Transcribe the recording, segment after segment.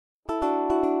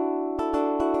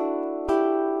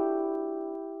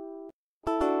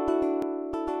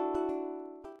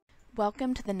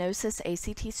Welcome to the Knowsys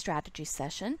ACT strategy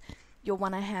session. You'll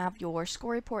want to have your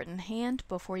score report in hand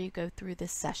before you go through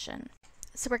this session.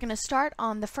 So we're going to start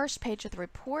on the first page of the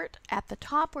report at the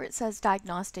top where it says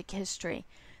Diagnostic History.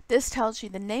 This tells you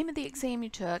the name of the exam you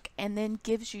took and then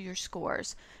gives you your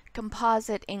scores: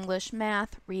 composite, English,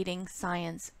 math, reading,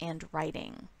 science, and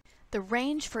writing. The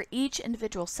range for each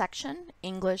individual section,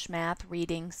 English, math,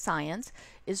 reading, science,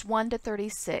 is 1 to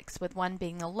 36, with 1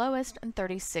 being the lowest and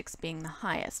 36 being the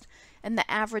highest, and the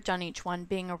average on each one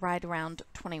being right around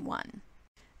 21.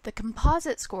 The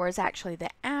composite score is actually the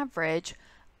average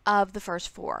of the first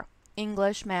 4,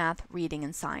 English, math, reading,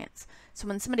 and science. So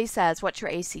when somebody says, what's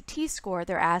your ACT score,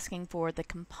 they're asking for the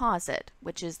composite,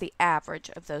 which is the average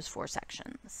of those 4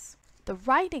 sections. The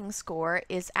writing score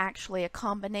is actually a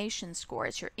combination score.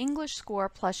 It's your English score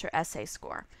plus your essay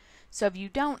score. So if you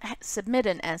don't submit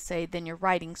an essay, then your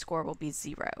writing score will be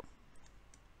 0.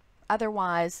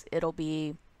 Otherwise, it'll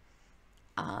be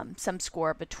some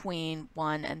score between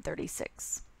 1 and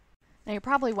 36. Now you're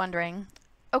probably wondering,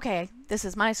 okay, this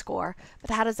is my score,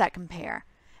 but how does that compare?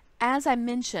 As I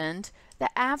mentioned, the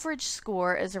average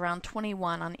score is around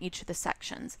 21 on each of the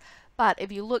sections. But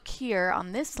if you look here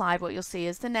on this slide, what you'll see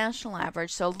is the national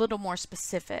average, so a little more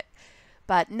specific.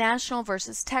 But national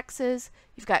versus Texas,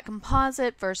 you've got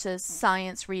composite versus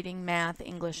science, reading, math,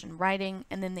 English, and writing,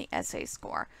 and then the essay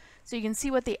score. So you can see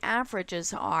what the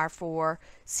averages are for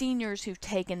seniors who've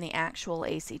taken the actual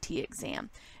ACT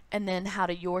exam, and then how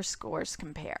do your scores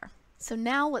compare. So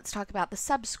now let's talk about the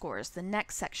sub-scores, the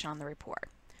next section on the report.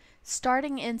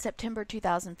 Starting in September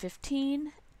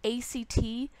 2015,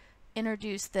 ACT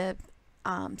introduced the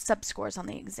sub-scores on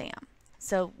the exam.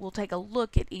 So we'll take a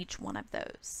look at each one of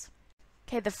those.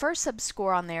 Okay, the first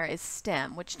sub-score on there is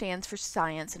STEM, which stands for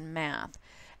science and math.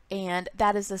 And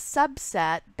that is a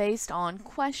subset based on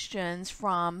questions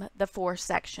from the 4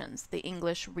 sections, the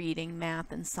English, reading,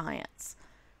 math, and science.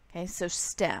 Okay, so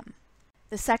STEM.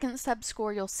 The second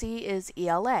sub-score you'll see is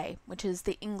ELA, which is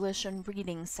the English and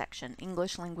reading section,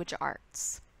 English Language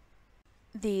Arts.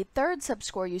 The third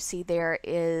sub-score you see there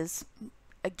is,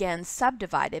 again,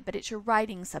 subdivided, but it's your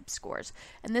writing sub-scores.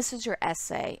 And this is your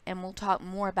essay, and we'll talk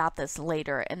more about this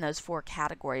later in those 4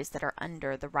 categories that are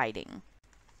under the writing.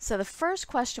 So the first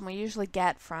question we usually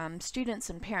get from students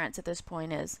and parents at this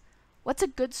point is, what's a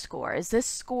good score? Is this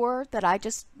score that I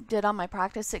just did on my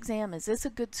practice exam, is this a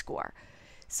good score?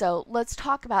 So let's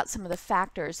talk about some of the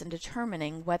factors in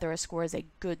determining whether a score is a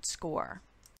good score.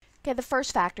 Okay, the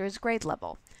first factor is grade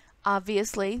level.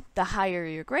 Obviously, the higher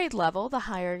your grade level, the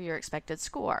higher your expected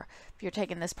score. If you're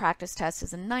taking this practice test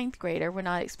as a 9th grader, we're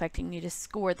not expecting you to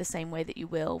score the same way that you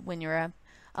will when you're a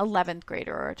 11th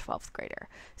grader or a 12th grader.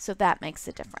 So that makes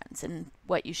a difference in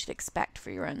what you should expect for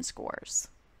your own scores.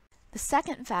 The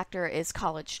second factor is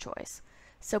college choice.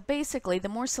 So basically, the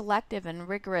more selective and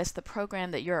rigorous the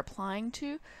program that you're applying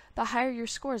to, the higher your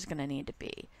score is going to need to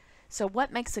be. So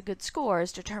what makes a good score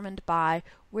is determined by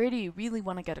where do you really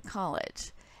want to go to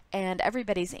college. And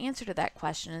everybody's answer to that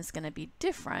question is going to be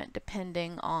different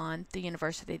depending on the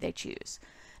university they choose.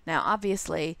 Now,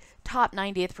 obviously, top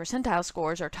 90th percentile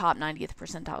scores are top 90th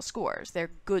percentile scores.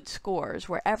 They're good scores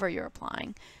wherever you're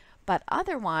applying. But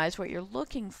otherwise, what you're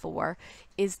looking for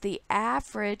is the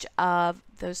average of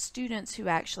those students who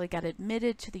actually got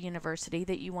admitted to the university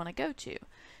that you want to go to.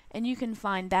 And you can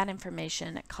find that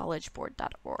information at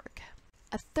collegeboard.org.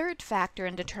 A third factor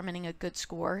in determining a good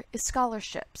score is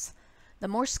scholarships. The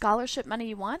more scholarship money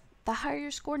you want, the higher your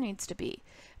score needs to be,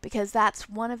 because that's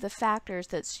one of the factors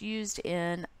that's used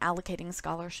in allocating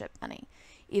scholarship money,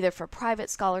 either for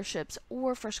private scholarships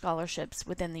or for scholarships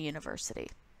within the university.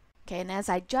 Okay, and as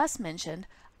I just mentioned,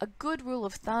 a good rule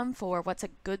of thumb for what's a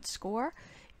good score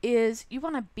is you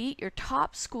want to beat your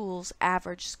top school's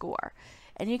average score.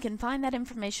 And you can find that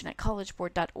information at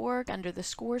collegeboard.org under the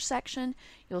score section.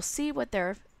 You'll see what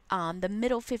their the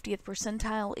middle 50th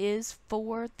percentile is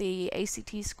for the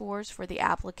ACT scores for the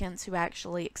applicants who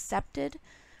actually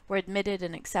were admitted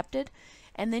and accepted.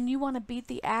 And then you want to beat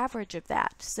the average of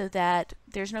that so that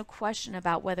there's no question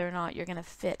about whether or not you're going to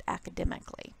fit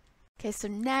academically. Okay, so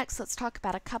next let's talk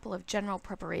about a couple of general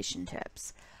preparation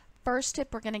tips. First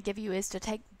tip we're going to give you is to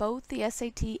take both the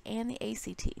SAT and the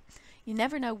ACT. You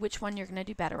never know which one you're going to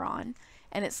do better on,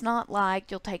 and it's not like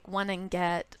you'll take one and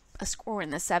get a score in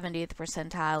the 70th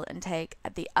percentile and take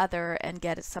the other and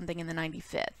get something in the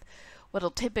 95th.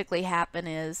 What'll typically happen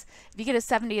is if you get a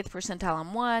 70th percentile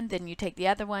on one, then you take the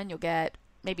other one, you'll get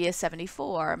maybe a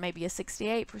 74, maybe a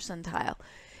 68 percentile.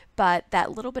 But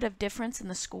that little bit of difference in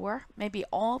the score may be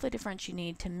all the difference you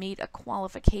need to meet a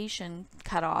qualification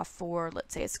cutoff for,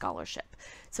 let's say, a scholarship.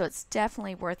 So it's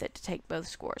definitely worth it to take both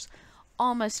scores.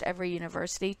 almost every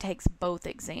university takes both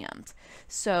exams.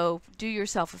 So do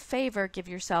yourself a favor, give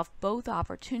yourself both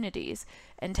opportunities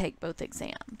and take both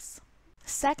exams.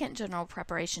 Second general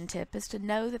preparation tip is to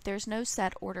know that there's no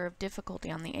set order of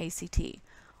difficulty on the ACT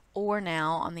or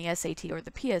now on the SAT or the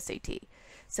PSAT.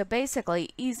 So basically,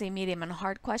 easy, medium, and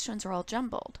hard questions are all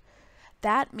jumbled.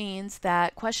 That means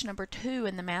that question number 2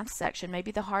 in the math section may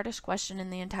be the hardest question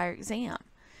in the entire exam.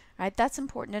 Right? That's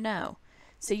important to know.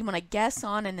 So you want to guess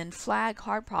on and then flag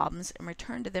hard problems and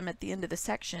return to them at the end of the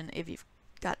section if you've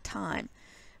got time.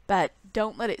 But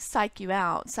don't let it psych you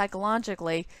out.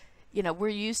 Psychologically, you know, we're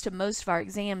used to most of our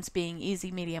exams being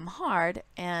easy, medium, hard,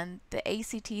 and the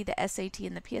ACT, the SAT,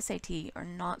 and the PSAT are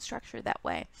not structured that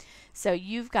way. So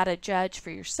you've got to judge for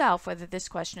yourself whether this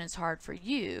question is hard for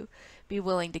you, be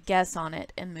willing to guess on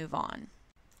it, and move on.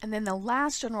 And then the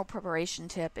last general preparation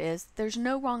tip is there's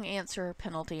no wrong answer or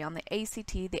penalty on the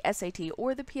ACT, the SAT,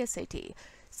 or the PSAT.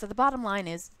 So the bottom line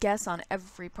is guess on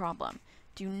every problem.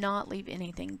 Do not leave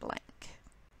anything blank.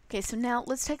 Okay, so now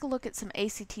let's take a look at some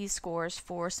ACT scores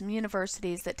for some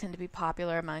universities that tend to be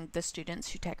popular among the students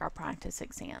who take our practice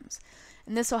exams.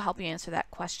 And this will help you answer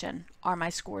that question, are my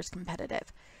scores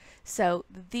competitive? So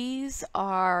these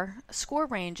are score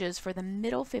ranges for the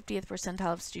middle 50th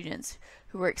percentile of students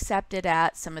who were accepted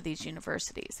at some of these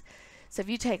universities. So if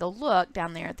you take a look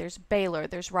down there, there's Baylor,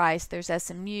 there's Rice, there's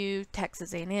SMU,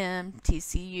 Texas A&M,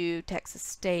 TCU, Texas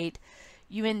State,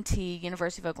 UNT,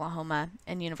 University of Oklahoma,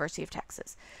 and University of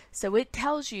Texas. So it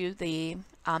tells you the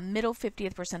middle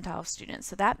 50th percentile of students.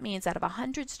 So that means out of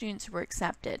 100 students who were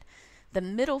accepted, the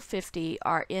middle 50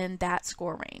 are in that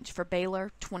score range. For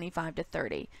Baylor, 25 to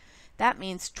 30. That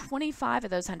means 25 of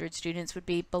those 100 students would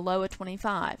be below a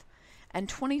 25, and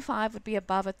 25 would be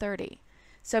above a 30.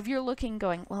 So if you're looking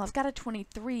going, well, I've got a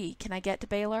 23, can I get to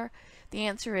Baylor? The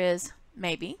answer is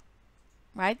maybe,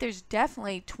 right? There's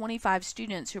definitely 25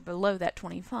 students who are below that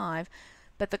 25,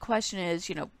 but the question is,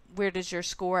 you know, where does your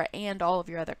score and all of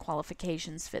your other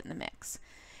qualifications fit in the mix?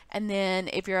 And then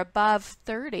if you're above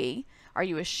 30, are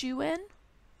you a shoo-in?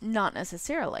 Not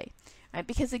necessarily. Right?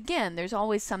 Because again, there's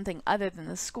always something other than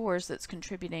the scores that's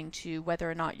contributing to whether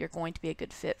or not you're going to be a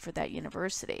good fit for that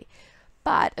university.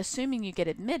 But assuming you get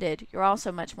admitted, you're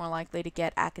also much more likely to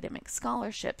get academic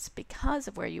scholarships because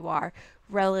of where you are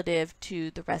relative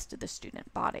to the rest of the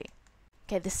student body.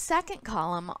 Okay, the second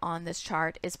column on this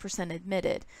chart is percent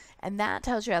admitted, and that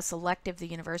tells you how selective the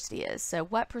university is. So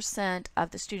what percent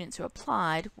of the students who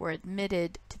applied were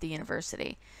admitted to the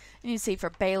university? And you see for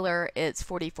Baylor, it's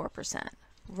 44%.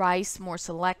 Rice, more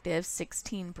selective,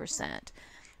 16%,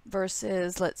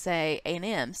 versus, let's say,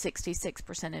 A&M,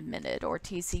 66% admitted, or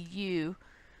TCU,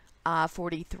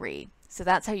 43%. So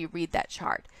that's how you read that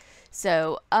chart.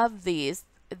 So of these,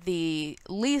 the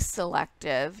least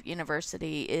selective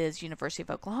university is University of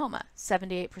Oklahoma.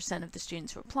 78% of the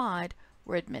students who applied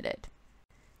were admitted.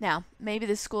 Now, maybe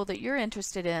the school that you're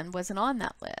interested in wasn't on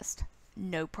that list.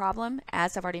 No problem.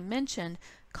 As I've already mentioned,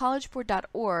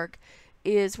 collegeboard.org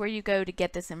is where you go to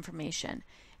get this information.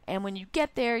 And when you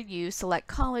get there, you select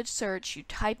college search, you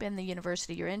type in the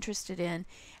university you're interested in,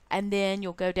 and then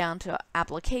you'll go down to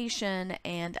application,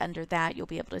 and under that you'll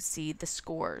be able to see the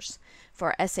scores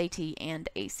for SAT and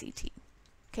ACT.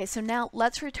 Okay, so now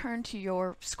let's return to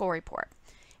your score report,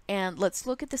 and let's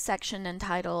look at the section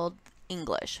entitled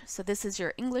English. So this is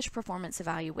your English performance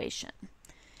evaluation.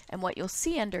 And what you'll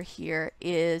see under here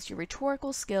is your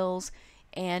rhetorical skills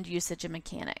and usage and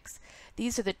mechanics.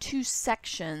 These are the two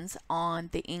sections on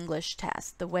the English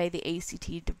test, the way the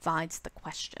ACT divides the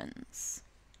questions.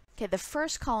 Okay, the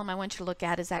first column I want you to look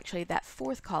at is actually that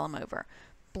fourth column over,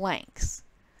 blanks.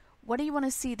 What do you want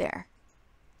to see there?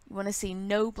 You want to see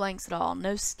no blanks at all,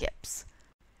 no skips.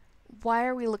 Why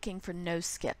are we looking for no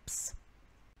skips?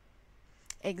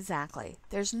 Exactly.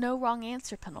 There's no wrong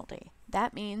answer penalty.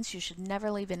 That means you should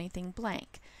never leave anything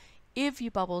blank. If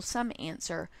you bubble some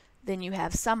answer, then you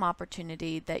have some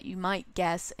opportunity that you might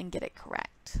guess and get it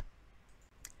correct.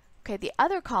 Okay, the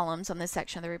other columns on this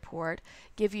section of the report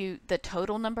give you the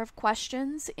total number of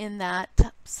questions in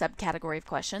that subcategory of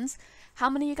questions, how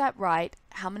many you got right,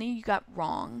 how many you got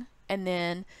wrong, and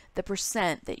then the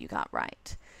percent that you got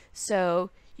right. So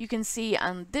you can see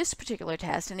on this particular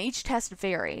test, and each test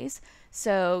varies,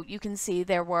 so you can see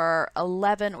there were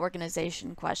 11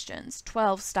 organization questions,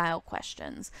 12 style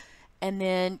questions, and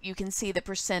then you can see the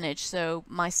percentage. So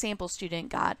my sample student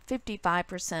got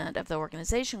 55% of the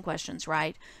organization questions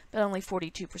right, but only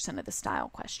 42% of the style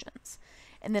questions.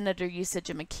 And then under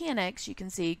usage and mechanics, you can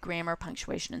see grammar,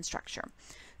 punctuation, and structure.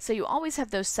 So you always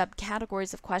have those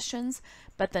subcategories of questions,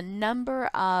 but the number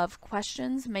of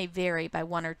questions may vary by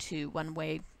one or two, one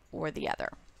way or the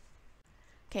other.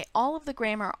 Okay, all of the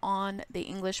grammar on the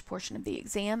English portion of the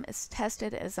exam is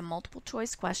tested as a multiple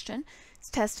choice question. It's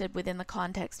tested within the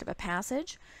context of a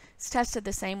passage. It's tested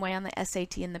the same way on the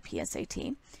SAT and the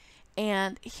PSAT.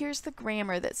 And here's the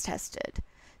grammar that's tested.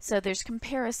 So there's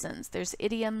comparisons, there's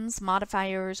idioms,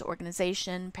 modifiers,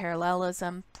 organization,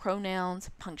 parallelism, pronouns,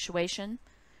 punctuation,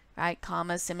 right?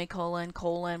 Comma, semicolon,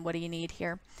 colon, what do you need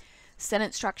here?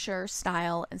 Sentence structure,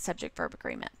 style, and subject-verb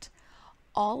agreement.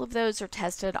 All of those are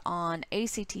tested on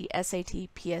ACT, SAT,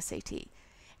 PSAT.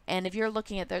 And if you're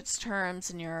looking at those terms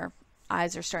and your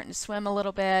eyes are starting to swim a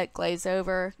little bit, glaze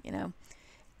over,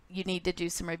 you need to do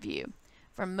some review.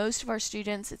 For most of our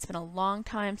students, it's been a long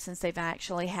time since they've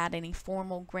actually had any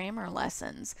formal grammar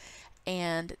lessons,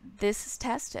 and this is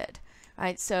tested,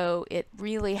 right? So it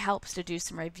really helps to do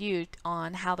some review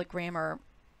on how the grammar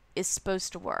is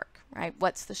supposed to work, right?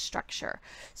 What's the structure,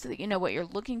 so that you know what you're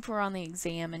looking for on the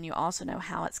exam and you also know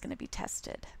how it's going to be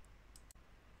tested.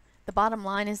 The bottom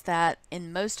line is that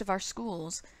in most of our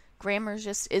schools, grammar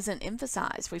just isn't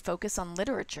emphasized. We focus on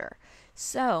literature.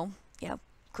 So,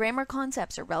 grammar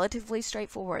concepts are relatively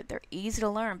straightforward. They're easy to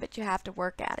learn, but you have to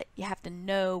work at it. You have to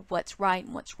know what's right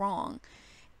and what's wrong.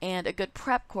 And a good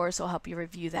prep course will help you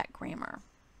review that grammar.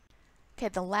 Okay,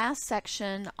 the last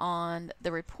section on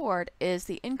the report is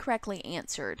the incorrectly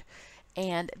answered.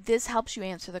 And this helps you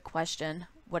answer the question,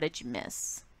 what did you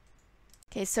miss?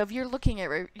 Okay, so if you're looking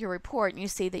at your report and you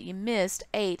see that you missed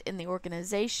 8 in the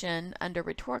organization under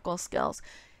rhetorical skills,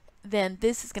 then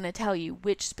this is going to tell you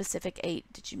which specific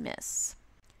 8 did you miss.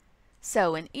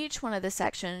 So in each one of the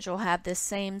sections, you'll have this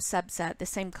same subset, the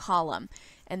same column,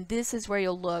 and this is where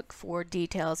you'll look for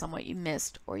details on what you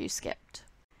missed or you skipped.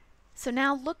 So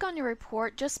now look on your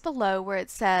report just below where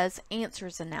it says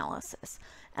Answers Analysis,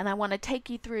 and I want to take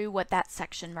you through what that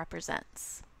section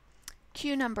represents.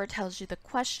 Q number tells you the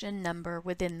question number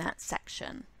within that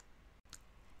section.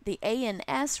 The A and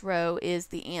S row is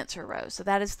the answer row, so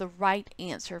that is the right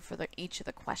answer for each of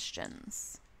the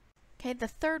questions. Okay, the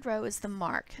third row is the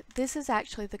mark. This is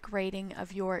actually the grading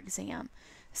of your exam.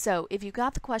 So if you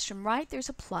got the question right, there's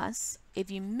a plus.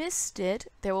 If you missed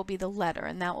it, there will be the letter,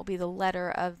 and that will be the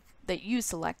letter that you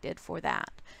selected for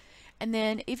that. And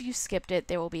then if you skipped it,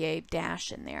 there will be a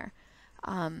dash in there.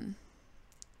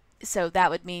 So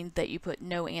that would mean that you put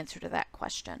no answer to that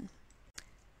question.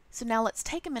 So now let's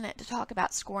take a minute to talk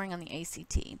about scoring on the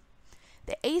ACT.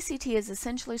 The ACT is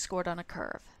essentially scored on a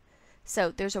curve.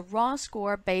 So there's a raw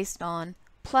score based on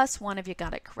 +1 if you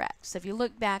got it correct. So if you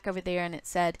look back over there and it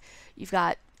said you've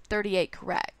got 38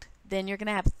 correct, then you're going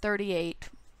to have 38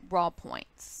 raw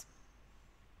points.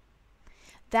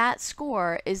 That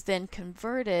score is then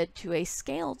converted to a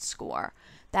scaled score.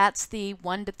 That's the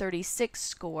 1 to 36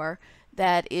 score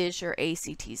that is your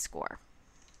ACT score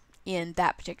in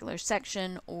that particular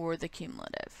section or the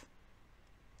cumulative.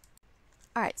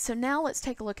 Alright, so now let's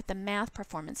take a look at the math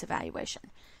performance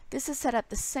evaluation. This is set up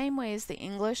the same way as the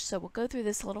English, so we'll go through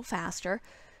this a little faster.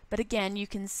 But again, you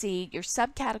can see your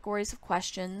subcategories of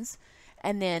questions,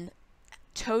 and then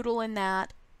total in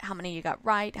that, how many you got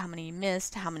right, how many you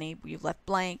missed, how many you left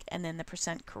blank, and then the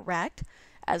 % correct,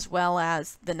 as well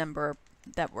as the number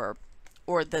that were,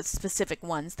 or the specific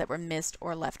ones that were missed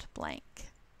or left blank.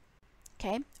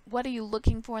 Okay, what are you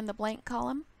looking for in the blank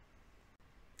column?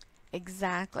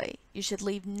 Exactly. You should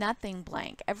leave nothing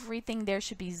blank. Everything there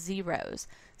should be zeros.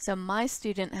 So my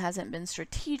student hasn't been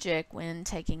strategic when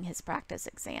taking his practice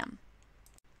exam.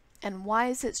 And why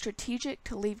is it strategic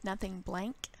to leave nothing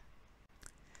blank?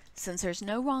 Since there's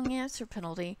no wrong answer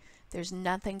penalty, there's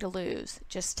nothing to lose.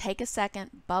 Just take a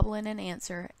second, bubble in an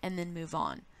answer, and then move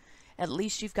on. At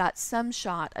least you've got some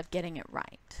shot of getting it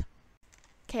right.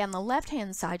 Okay, on the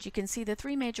left-hand side, you can see the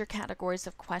 3 major categories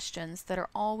of questions that are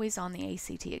always on the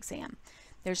ACT exam.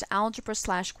 There's algebra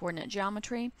 / coordinate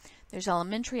geometry, there's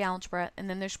elementary algebra, and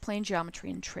then there's plane geometry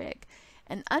and trig.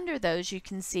 And under those, you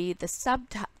can see the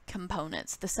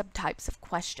subcomponents, the subtypes of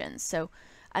questions. So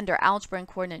under algebra and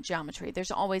coordinate geometry,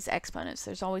 there's always exponents,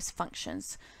 there's always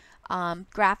functions,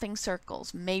 graphing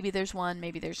circles, maybe there's one,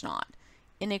 maybe there's not,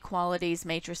 inequalities,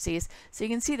 matrices. So you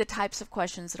can see the types of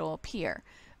questions that will appear.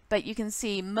 But you can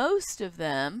see most of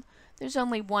them, there's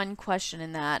only one question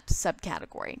in that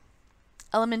subcategory.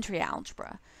 Elementary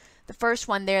algebra. The first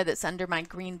one there that's under my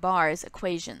green bar is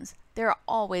equations. There are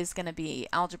always going to be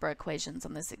algebra equations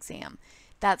on this exam.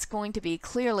 That's going to be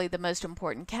clearly the most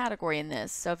important category in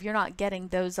this. So if you're not getting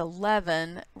those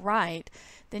 11 right,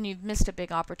 then you've missed a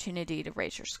big opportunity to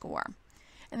raise your score.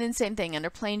 And then same thing, under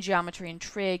plane geometry and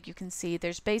trig, you can see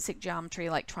there's basic geometry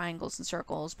like triangles and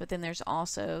circles, but then there's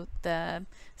also the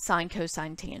sine,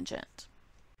 cosine, tangent.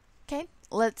 Okay,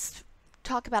 let's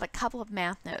talk about a couple of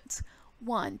math notes.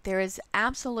 One, there is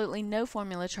absolutely no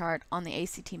formula chart on the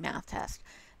ACT math test.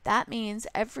 That means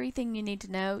everything you need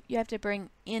to know, you have to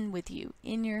bring in with you,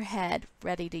 in your head,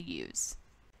 ready to use.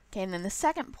 Okay, and then the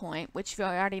second point, which you've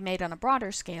already made on a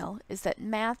broader scale, is that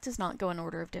math does not go in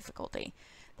order of difficulty.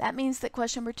 That means that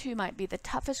question number 2 might be the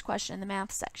toughest question in the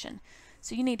math section.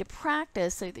 So you need to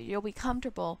practice so that you'll be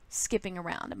comfortable skipping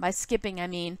around. And by skipping, I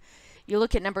mean you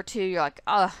look at number 2, you're like,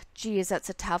 oh, geez, that's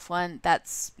a tough one.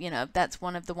 That's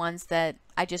one of the ones that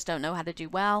I just don't know how to do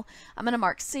well. I'm going to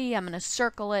mark C, I'm going to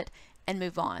circle it, and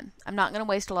move on. I'm not going to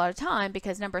waste a lot of time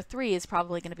because number 3 is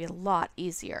probably going to be a lot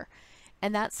easier.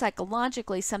 And that's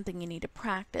psychologically something you need to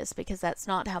practice because that's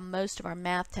not how most of our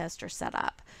math tests are set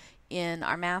up in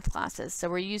our math classes. So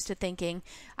we're used to thinking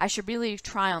I should really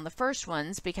try on the first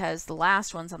ones because the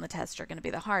last ones on the test are going to be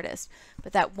the hardest.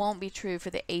 But that won't be true for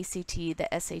the ACT, the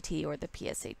SAT, or the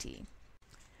PSAT.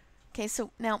 Okay, so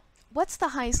now what's the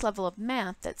highest level of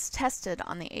math that's tested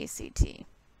on the ACT?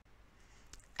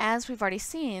 As we've already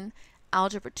seen,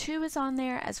 Algebra 2 is on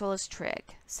there as well as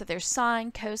trig. So there's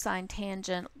sine, cosine,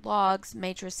 tangent, logs,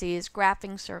 matrices,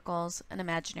 graphing circles, and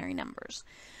imaginary numbers.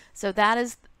 So that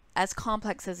is as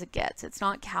complex as it gets. It's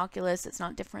not calculus, it's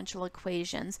not differential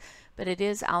equations, but it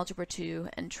is Algebra 2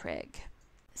 and trig.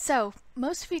 So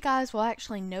most of you guys will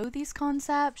actually know these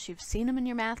concepts. You've seen them in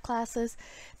your math classes.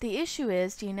 The issue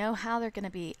is, do you know how they're going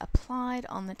to be applied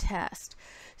on the test?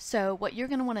 So what you're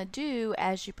going to want to do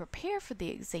as you prepare for the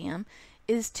exam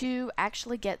is to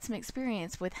actually get some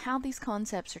experience with how these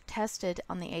concepts are tested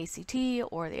on the ACT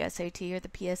or the SAT or the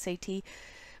PSAT,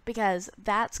 because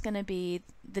that's going to be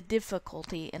the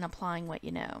difficulty in applying what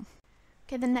you know.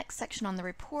 Okay, the next section on the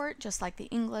report, just like the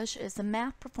English, is the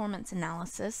math performance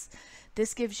analysis.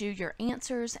 This gives you your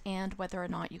answers and whether or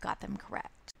not you got them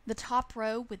correct. The top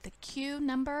row with the Q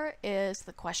number is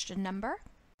the question number.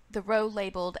 The row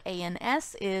labeled A and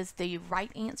S is the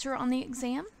right answer on the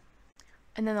exam.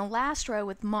 And then the last row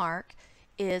with mark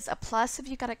is a plus if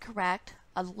you got it correct,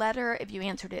 a letter if you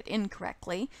answered it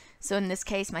incorrectly. So in this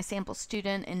case, my sample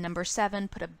student in number 7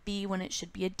 put a B when it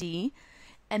should be a D.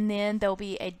 And then there'll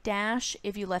be a dash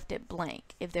if you left it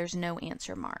blank, if there's no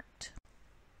answer marked.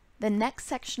 The next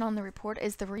section on the report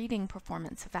is the reading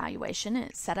performance evaluation, and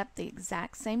it's set up the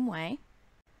exact same way.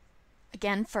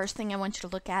 Again, first thing I want you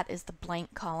to look at is the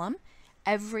blank column.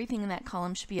 Everything in that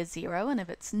column should be a 0, and if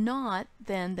it's not,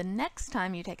 then the next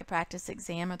time you take a practice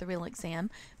exam or the real exam,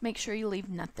 make sure you leave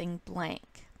nothing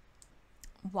blank.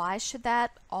 Why should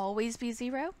that always be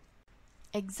 0?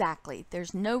 Exactly.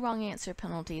 There's no wrong answer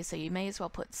penalty, so you may as well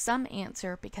put some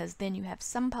answer because then you have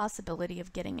some possibility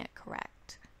of getting it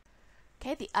correct.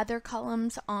 Okay, the other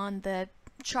columns on the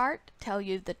chart tell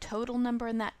you the total number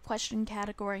in that question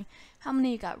category, how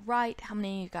many you got right, how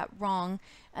many you got wrong,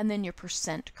 and then your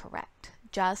percent correct,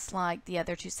 just like the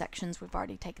other 2 sections we've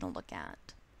already taken a look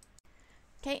at.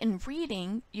 Okay, in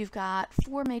reading, you've got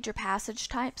 4 major passage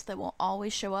types that will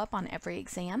always show up on every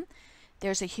exam.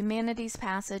 There's a humanities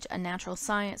passage, a natural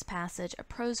science passage, a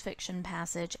prose fiction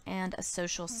passage, and a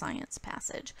social science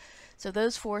passage. So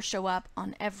those 4 show up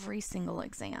on every single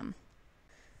exam.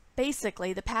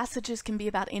 Basically, the passages can be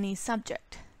about any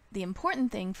subject. The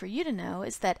important thing for you to know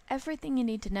is that everything you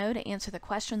need to know to answer the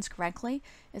questions correctly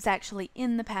is actually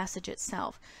in the passage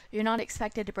itself. You're not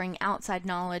expected to bring outside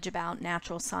knowledge about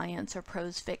natural science or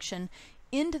prose fiction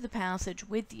into the passage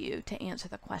with you to answer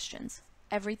the questions.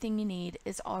 Everything you need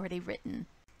is already written.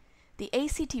 The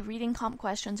ACT reading comp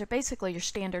questions are basically your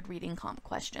standard reading comp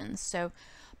questions. So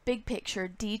big picture,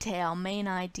 detail, main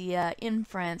idea,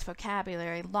 inference,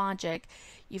 vocabulary, logic.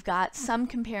 You've got some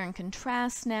compare and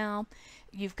contrast now.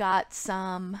 You've got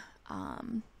some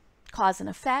cause and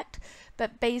effect,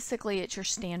 but basically it's your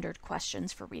standard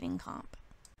questions for reading comp.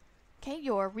 Okay,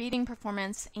 your reading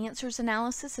performance answers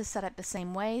analysis is set up the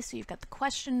same way. So you've got the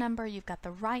question number, you've got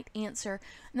the right answer,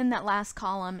 and then that last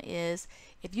column is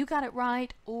if you got it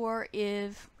right, or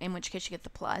if, in which case you get the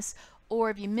plus,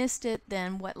 or if you missed it,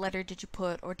 then what letter did you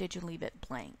put, or did you leave it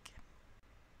blank?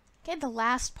 Okay, the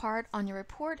last part on your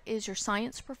report is your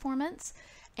science performance.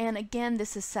 And again,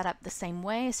 this is set up the same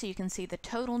way, so you can see the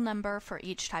total number for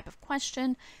each type of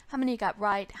question, how many you got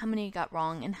right, how many you got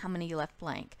wrong, and how many you left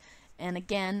blank. And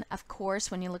again, of course,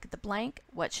 when you look at the blank,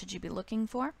 what should you be looking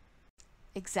for?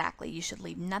 Exactly, you should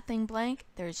leave nothing blank.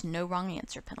 There is no wrong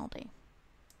answer penalty.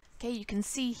 Okay, you can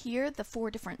see here the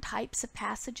 4 different types of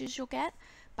passages you'll get.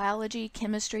 Biology,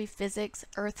 chemistry, physics,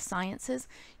 earth sciences.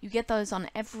 You get those on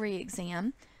every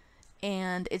exam.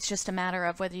 And it's just a matter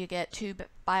of whether you get 2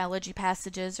 biology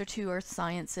passages or 2 earth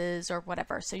sciences or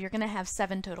whatever. So you're going to have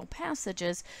 7 total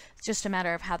passages. It's just a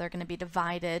matter of how they're going to be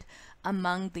divided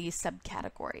among these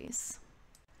subcategories.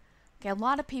 Okay, a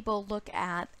lot of people look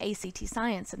at ACT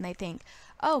Science and they think,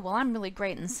 oh, well, I'm really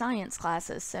great in science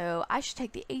classes, so I should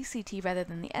take the ACT rather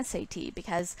than the SAT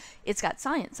because it's got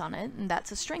science on it and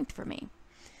that's a strength for me.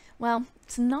 Well,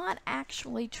 it's not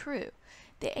actually true.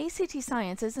 The ACT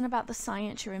Science isn't about the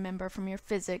science you remember from your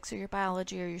physics or your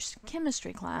biology or your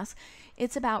chemistry class.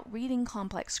 It's about reading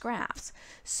complex graphs.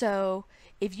 So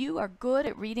if you are good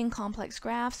at reading complex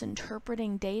graphs,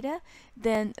 interpreting data,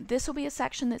 then this will be a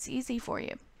section that's easy for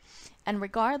you. And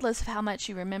regardless of how much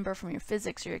you remember from your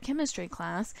physics or your chemistry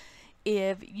class,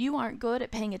 if you aren't good at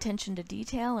paying attention to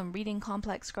detail and reading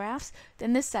complex graphs,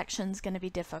 then this section is going to be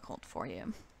difficult for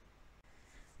you.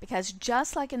 Because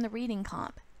just like in the reading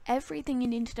comp, everything you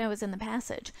need to know is in the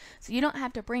passage. So you don't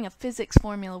have to bring a physics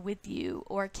formula with you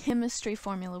or a chemistry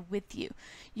formula with you.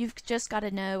 You've just got to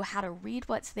know how to read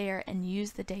what's there and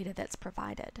use the data that's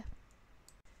provided.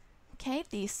 Okay,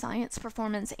 the science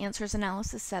performance answers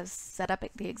analysis is set up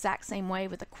the exact same way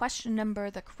with a question number,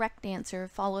 the correct answer,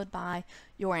 followed by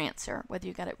your answer, whether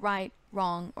you got it right,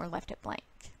 wrong, or left it blank.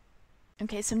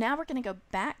 Okay, so now we're going to go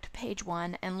back to page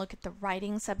 1 and look at the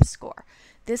writing subscore.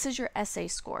 This is your essay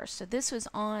score. So this was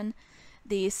on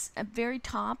the very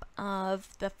top of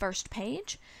the first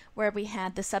page where we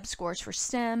had the subscores for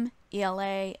STEM,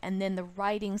 ELA, and then the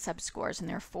writing subscores, and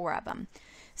there are 4 of them.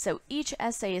 So each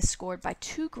essay is scored by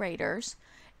 2 graders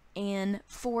in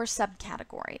 4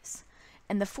 subcategories.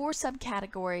 And the 4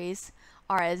 subcategories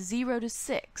are a 0 to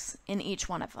 6 in each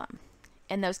one of them.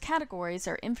 And those categories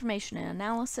are information and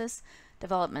analysis,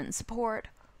 development and support,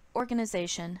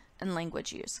 organization, and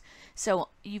language use. So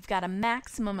you've got a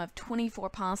maximum of 24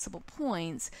 possible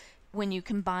points when you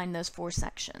combine those 4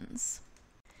 sections.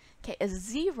 Okay, a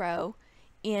 0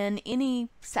 in any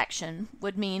section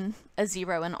would mean a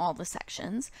 0 in all the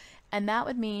sections, and that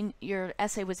would mean your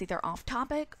essay was either off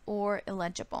topic or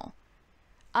illegible.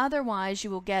 Otherwise,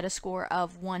 you will get a score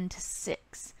of 1 to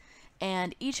 6.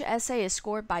 And each essay is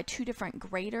scored by 2 different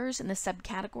graders in the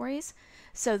subcategories.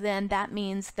 So then that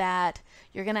means that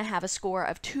you're going to have a score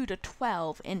of 2 to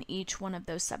 12 in each one of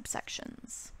those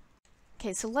subsections.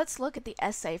 Okay, so let's look at the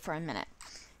essay for a minute.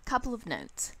 Couple of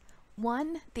notes.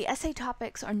 1, the essay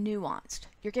topics are nuanced.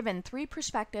 You're given 3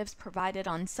 perspectives provided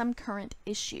on some current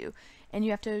issue, and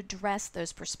you have to address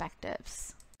those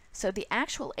perspectives. So the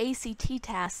actual ACT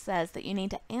task says that you need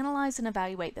to analyze and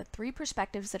evaluate the 3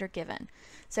 perspectives that are given.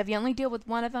 So if you only deal with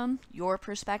one of them, your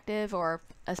perspective or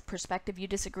a perspective you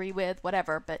disagree with,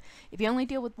 whatever, but if you only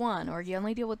deal with one or you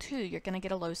only deal with 2, you're going to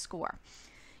get a low score.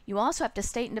 You also have to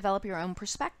state and develop your own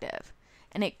perspective.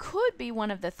 And it could be one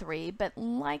of the 3, but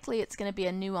likely it's going to be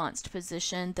a nuanced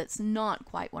position that's not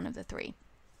quite one of the 3.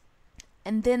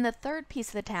 And then the third piece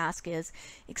of the task is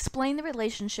explain the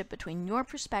relationship between your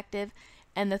perspective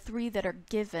and the 3 that are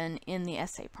given in the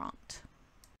essay prompt.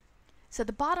 So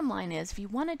the bottom line is, if you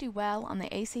want to do well on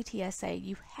the ACT essay,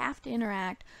 you have to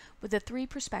interact with the 3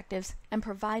 perspectives and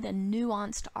provide a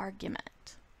nuanced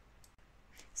argument.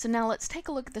 So now let's take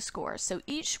a look at the scores. So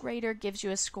each grader gives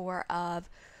you a score of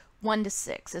 1 to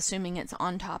 6, assuming it's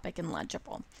on topic and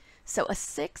legible. So a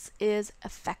 6 is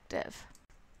effective,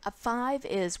 a 5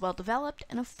 is well developed,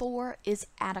 and a 4 is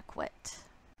adequate.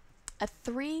 A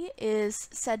 3 is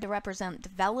said to represent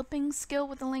developing skill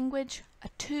with the language. A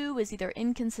 2 is either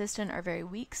inconsistent or very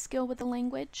weak skill with the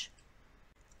language.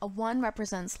 A 1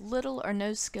 represents little or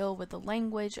no skill with the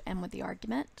language and with the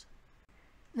argument.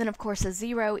 Then of course a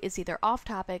 0 is either off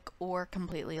topic or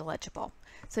completely illegible.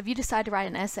 So if you decide to write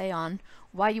an essay on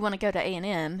why you want to go to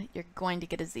A&M, you're going to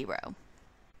get a 0.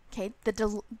 Okay,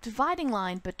 the dividing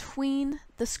line between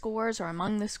the scores or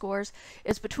among the scores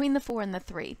is between the 4 and the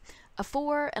 3. A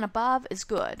 4 and above is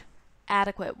good,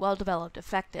 adequate, well-developed,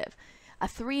 effective. A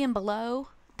 3 and below,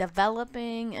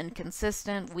 developing,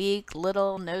 inconsistent, weak,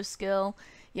 little, no skill.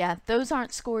 Yeah, those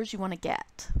aren't scores you want to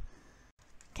get.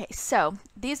 Okay, so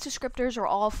these descriptors are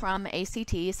all from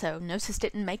ACT, so Knowsys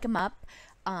didn't make them up.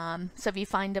 So if you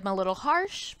find them a little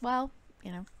harsh, well,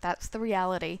 you know, that's the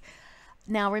reality.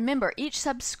 Now remember, each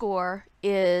sub-score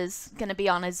is going to be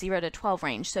on a 0 to 12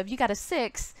 range. So if you got a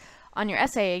 6 on your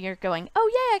essay, you're going, oh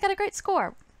yeah, I got a great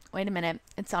score. Wait a minute,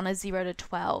 it's on a 0 to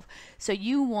 12. So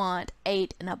you want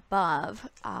 8 and above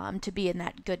to be in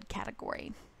that good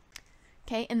category.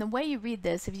 Okay, and the way you read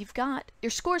this, if you've got, your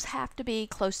scores have to be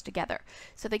close together.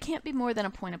 So they can't be more than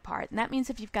a point apart. And that means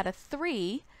if you've got a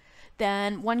 3,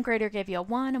 then one grader gave you a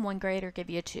 1 and one grader gave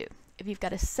you a 2. If you've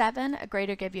got a 7, a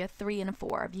grader gave you a 3 and a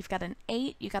 4. If you've got an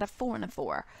 8, you got a 4 and a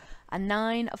 4. A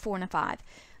 9, a 4 and a 5.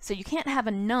 So you can't have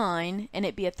a 9 and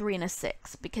it be a 3 and a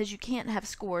 6, because you can't have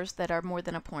scores that are more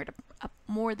than a point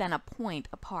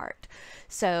apart.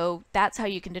 So that's how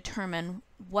you can determine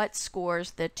what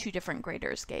scores the two different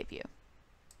graders gave you.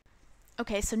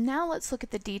 Okay, so now let's look at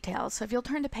the details. So if you'll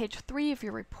turn to page 3 of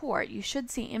your report, you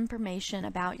should see information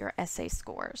about your essay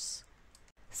scores.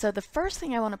 So the first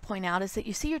thing I want to point out is that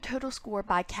you see your total score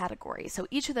by category. So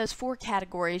each of those 4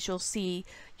 categories, you'll see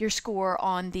your score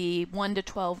on the 1 to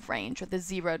 12 range, or the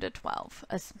 0 to 12.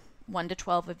 1 to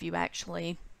 12 if you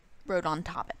actually wrote on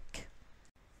topic.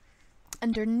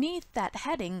 Underneath that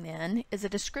heading then is a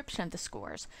description of the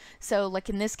scores. So like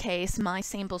in this case, my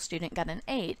sample student got an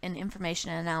 8 in information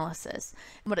analysis.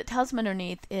 And what it tells them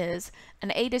underneath is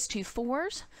an 8 is 2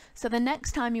 4s, so the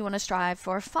next time you want to strive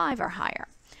for a 5 or higher.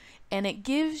 And it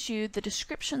gives you the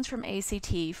descriptions from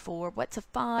ACT for what's a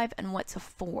 5 and what's a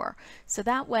 4. So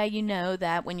that way you know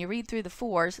that when you read through the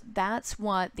 4s, that's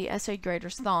what the essay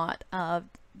graders thought of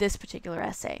this particular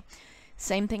essay.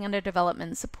 Same thing under development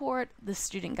and support. The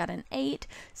student got an 8,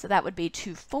 so that would be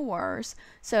 2 4s.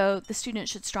 So the student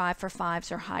should strive for 5s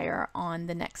or higher on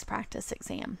the next practice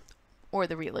exam, or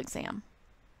the real exam.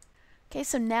 Okay,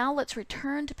 so now let's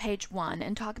return to page 1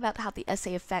 and talk about how the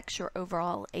essay affects your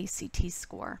overall ACT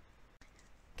score.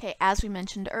 Okay, as we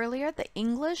mentioned earlier, the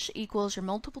English equals your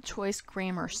multiple choice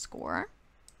grammar score.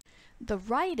 The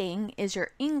writing is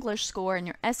your English score and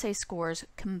your essay scores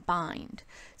combined.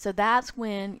 So that's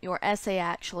when your essay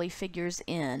actually figures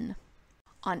in.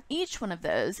 On each one of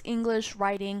those, English,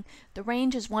 writing, the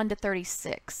range is 1 to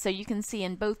 36. So you can see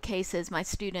in both cases my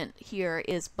student here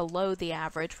is below the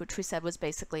average, which we said was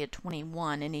basically a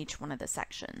 21 in each one of the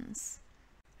sections.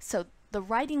 So the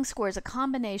writing score is a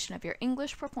combination of your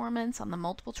English performance on the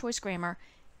multiple choice grammar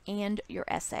and your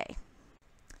essay.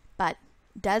 But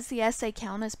does the essay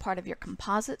count as part of your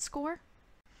composite score?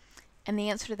 And the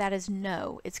answer to that is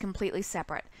no, it's completely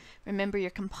separate. Remember,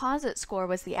 your composite score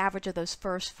was the average of those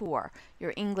first 4,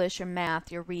 your English, your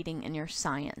math, your reading, and your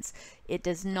science. It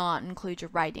does not include your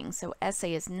writing, so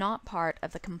essay is not part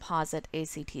of the composite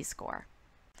ACT score.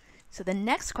 So the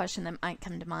next question that might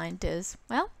come to mind is,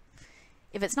 well,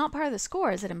 if it's not part of the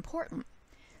score, is it important?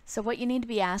 So what you need to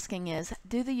be asking is,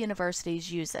 do the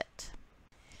universities use it?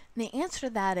 And the answer to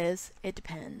that is, it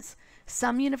depends.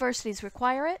 Some universities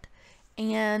require it,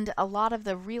 and a lot of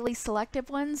the really selective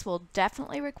ones will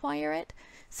definitely require it.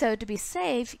 So to be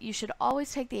safe, you should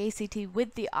always take the ACT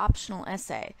with the optional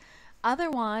essay.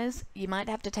 Otherwise, you might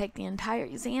have to take the entire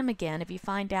exam again if you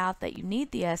find out that you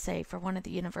need the essay for one of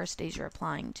the universities you're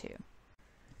applying to.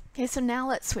 Okay, so now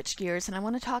let's switch gears, and I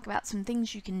want to talk about some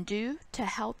things you can do to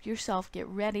help yourself get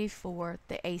ready for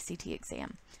the ACT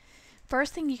exam.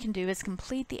 First thing you can do is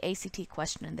complete the ACT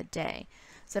question of the day.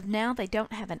 So now they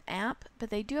don't have an app, but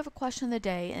they do have a question of the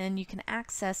day, and you can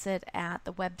access it at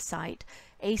the website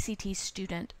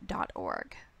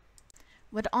actstudent.org.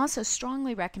 Would also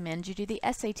strongly recommend you do the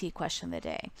SAT question of the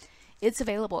day. It's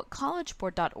available at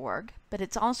collegeboard.org, but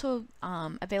it's also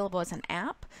available as an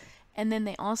app, and then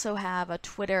they also have a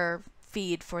Twitter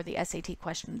feed for the SAT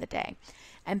question of the day.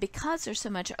 And because there's so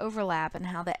much overlap in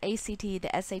how the ACT, the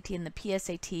SAT, and the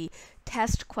PSAT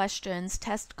test questions,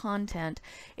 test content,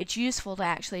 it's useful to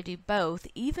actually do both,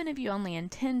 even if you only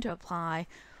intend to apply,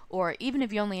 or even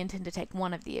if you only intend to take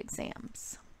one of the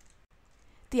exams.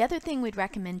 The other thing we'd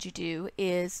recommend you do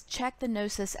is check the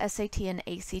Knowsys SAT and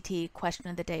ACT question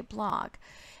of the day blog.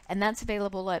 And that's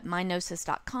available at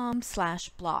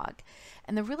myknowsys.com/blog.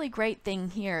 And the really great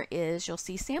thing here is you'll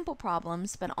see sample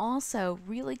problems, but also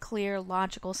really clear,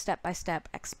 logical, step-by-step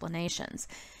explanations.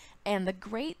 And the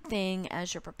great thing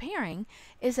as you're preparing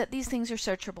is that these things are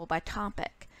searchable by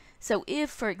topic. So if,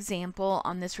 for example,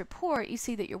 on this report you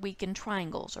see that you're weak in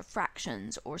triangles or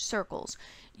fractions or circles,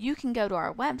 you can go to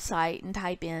our website and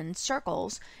type in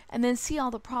circles and then see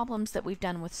all the problems that we've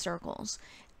done with circles.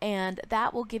 And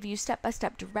that will give you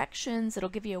step-by-step directions. It'll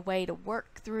give you a way to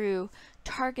work through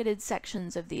targeted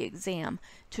sections of the exam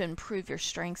to improve your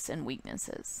strengths and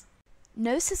weaknesses.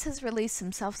 Knowsys has released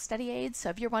some self-study aids, so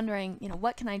if you're wondering,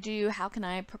 what can I do, how can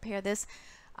I prepare this,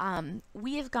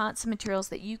 we have got some materials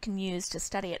that you can use to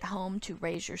study at home to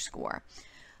raise your score.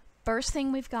 First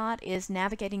thing we've got is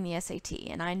navigating the SAT,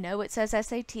 and I know it says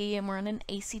SAT and we're in an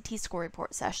ACT score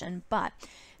report session, but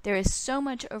there is so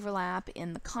much overlap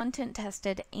in the content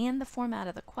tested and the format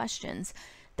of the questions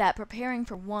that preparing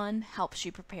for one helps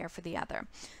you prepare for the other.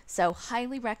 So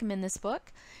highly recommend this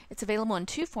book. It's available in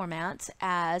 2 formats,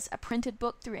 as a printed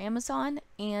book through Amazon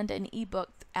and an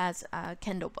ebook as a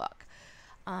Kindle book.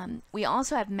 We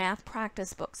also have math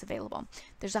practice books available.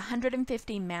 There's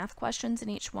 150 math questions in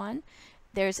each one.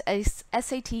 There's a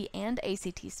SAT and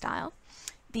ACT style.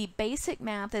 The basic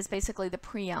math is basically the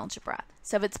pre-algebra.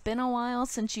 So if it's been a while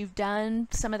since you've done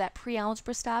some of that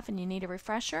pre-algebra stuff and you need a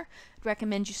refresher, I'd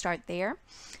recommend you start there.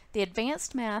 The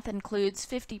advanced math includes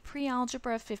 50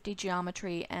 pre-algebra, 50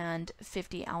 geometry, and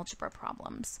 50 algebra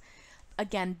problems.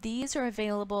 Again, these are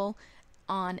available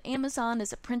on Amazon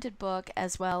as a printed book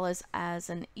as well as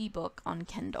an ebook on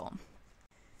Kindle.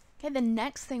 Okay, the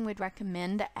next thing we'd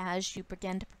recommend as you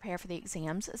begin to prepare for the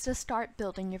exams is to start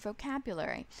building your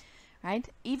vocabulary. Right?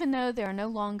 Even though there are no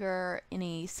longer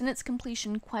any sentence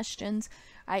completion questions,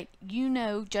 right, you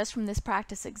know just from this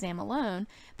practice exam alone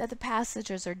that the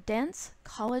passages are dense,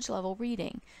 college-level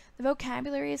reading. The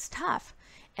vocabulary is tough,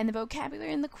 and the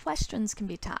vocabulary in the questions can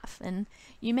be tough. And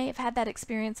you may have had that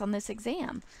experience on this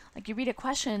exam. Like you read a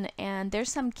question and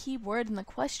there's some key word in the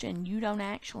question you don't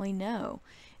actually know.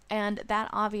 And that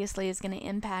obviously is going to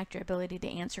impact your ability to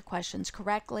answer questions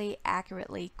correctly,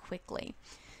 accurately, quickly.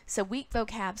 So weak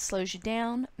vocab slows you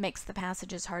down, makes the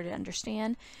passages hard to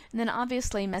understand, and then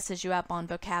obviously messes you up on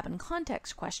vocab and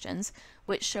context questions,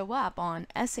 which show up on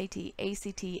SAT,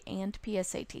 ACT, and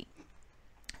PSAT.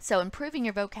 So improving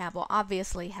your vocab will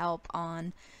obviously help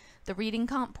on the reading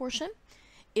comp portion.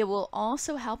 It will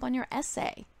also help on your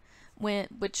essay,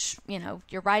 which, you know,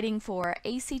 you're writing for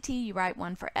ACT, you write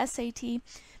one for SAT,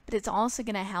 but it's also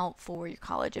going to help for your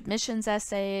college admissions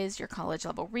essays, your college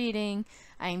level reading.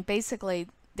 I mean, basically,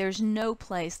 there's no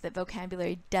place that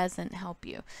vocabulary doesn't help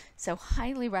you. So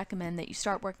highly recommend that you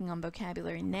start working on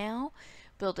vocabulary now,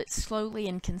 build it slowly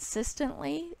and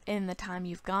consistently in the time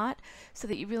you've got so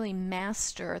that you really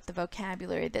master the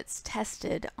vocabulary that's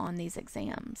tested on these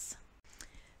exams.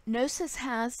 Knowsys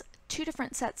has two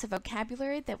different sets of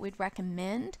vocabulary that we'd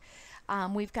recommend.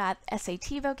 We've got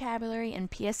SAT vocabulary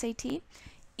and PSAT.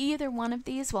 Either one of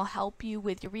these will help you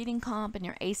with your reading comp and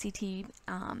your ACT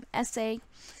essay.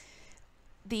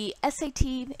 The SAT,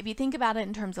 if you think about it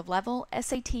in terms of level,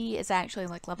 SAT is actually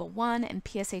like level 1 and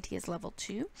PSAT is level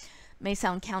 2. May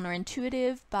sound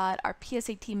counterintuitive, but our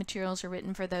PSAT materials are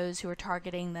written for those who are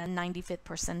targeting the 95th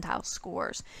percentile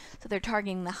scores. So they're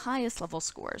targeting the highest level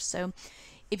scores. So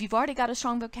if you've already got a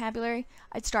strong vocabulary,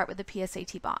 I'd start with the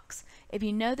PSAT box. If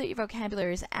you know that your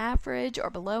vocabulary is average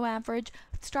or below average,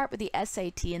 start with the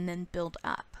SAT and then build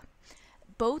up.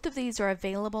 Both of these are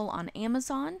available on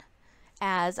Amazon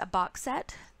as a box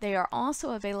set. They are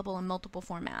also available in multiple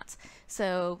formats.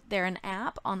 So they're an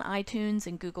app on iTunes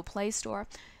and Google Play Store.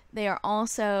 They are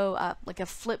also like a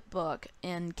flip book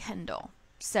in Kindle.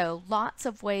 So lots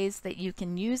of ways that you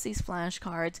can use these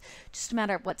flashcards, just a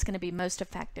matter of what's going to be most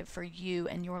effective for you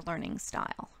and your learning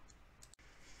style.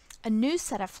 A new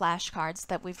set of flashcards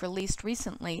that we've released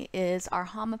recently is our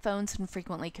homophones and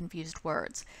frequently confused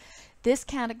words. This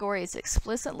category is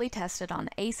explicitly tested on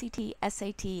ACT,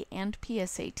 SAT, and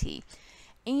PSAT,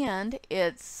 and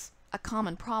it's a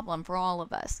common problem for all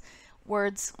of us.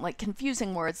 Words like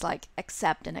confusing words like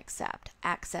accept and accept,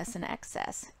 access and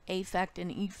excess, affect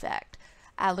and effect,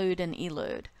 allude and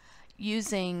elude,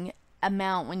 using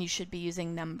amount when you should be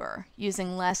using number,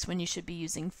 using less when you should be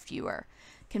using fewer,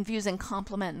 confusing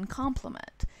complement and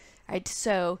complement, right?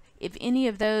 So if any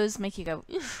of those make you go,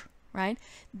 oof, right?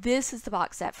 This is the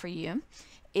box set for you.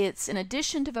 It's in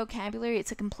addition to vocabulary,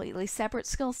 it's a completely separate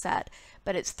skill set,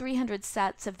 but it's 300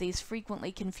 sets of these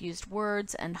frequently confused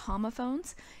words and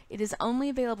homophones. It is only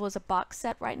available as a box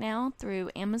set right now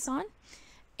through Amazon,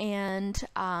 and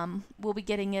we'll be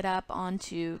getting it up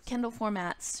onto Kindle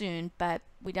format soon, but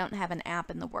we don't have an app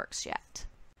in the works yet.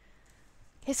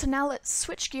 Okay, so now let's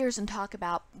switch gears and talk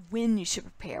about when you should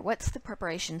prepare. What's the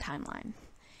preparation timeline?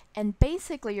 And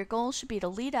basically your goal should be to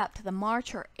lead up to the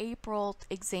March or April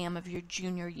exam of your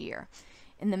junior year.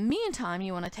 In the meantime,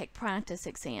 you want to take practice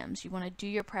exams. You want to do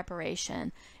your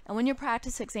preparation. And when your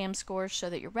practice exam scores show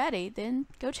that you're ready, then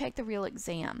go take the real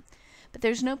exam. But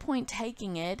there's no point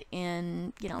taking it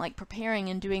in, like preparing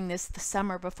and doing this the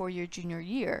summer before your junior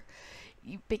year,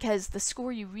 because the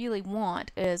score you really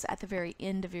want is at the very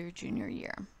end of your junior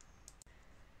year.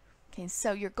 Okay,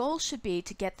 so your goal should be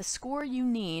to get the score you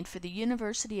need for the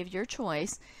university of your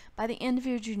choice by the end of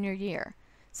your junior year.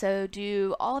 So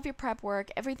do all of your prep work,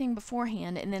 everything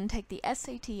beforehand, and then take the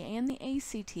SAT and the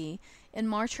ACT in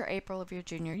March or April of your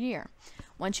junior year.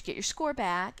 Once you get your score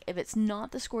back, if it's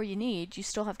not the score you need, you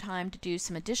still have time to do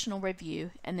some additional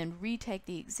review and then retake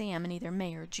the exam in either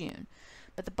May or June.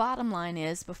 But the bottom line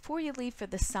is, before you leave for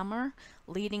the summer,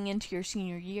 leading into your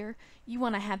senior year, you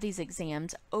want to have these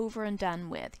exams over and done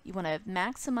with. You want to have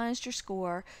maximized your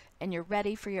score and you're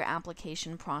ready for your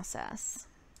application process.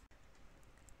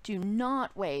 Do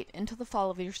not wait until the fall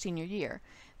of your senior year.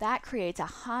 That creates a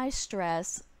high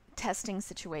stress testing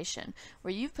situation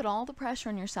where you've put all the pressure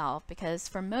on yourself, because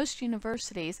for most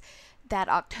universities that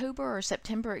October or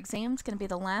September exam is going to be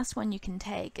the last one you can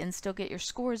take and still get your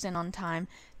scores in on time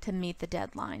to meet the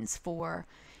deadlines for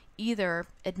either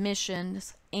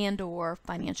admissions and or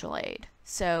financial aid.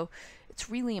 So it's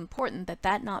really important that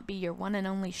that not be your one and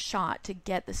only shot to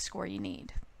get the score you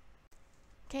need.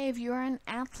 Okay, if you're an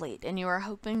athlete and you are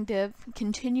hoping to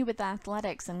continue with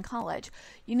athletics in college,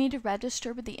 you need to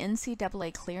register with the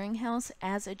NCAA Clearinghouse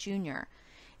as a junior.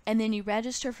 And then you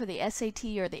register for the SAT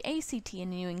or the ACT,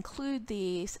 and you include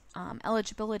the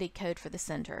eligibility code for the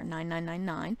center,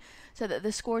 9999, so that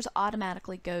the scores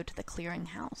automatically go to the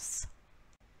clearinghouse.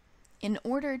 In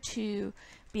order to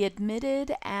be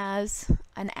admitted as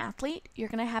an athlete, you're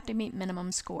going to have to meet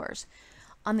minimum scores.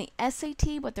 On the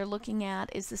SAT, what they're looking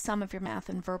at is the sum of your math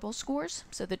and verbal scores,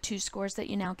 so the 2 scores that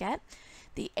you now get.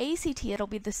 The ACT, it'll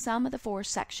be the sum of the 4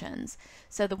 sections.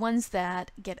 So the ones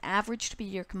that get averaged to be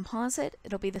your composite,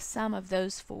 it'll be the sum of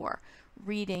those 4: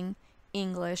 reading,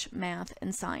 English, math,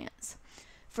 and science.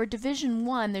 For Division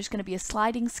 1, there's going to be a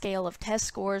sliding scale of test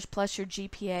scores plus your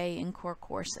GPA in core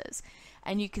courses.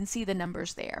 And you can see the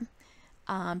numbers there.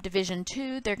 Division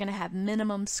 2, they're going to have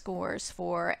minimum scores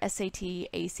for SAT,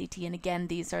 ACT, and again,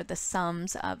 these are the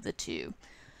sums of the 2,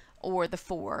 or the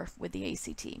 4 with the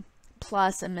ACT,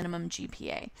 plus a minimum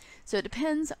GPA. So it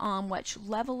depends on which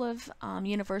level of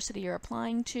university you're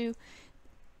applying to.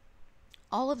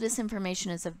 All of this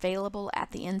information is available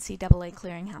at the NCAA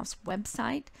Clearinghouse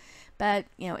website, but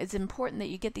it's important that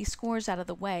you get these scores out of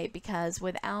the way, because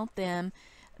without them,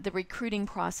 the recruiting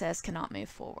process cannot move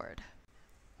forward.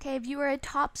 Okay, if you are a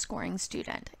top scoring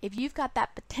student, if you've got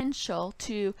that potential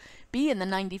to be in the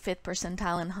 95th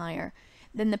percentile and higher,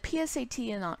 then the PSAT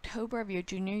in October of your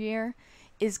junior year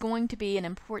is going to be an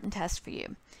important test for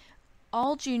you.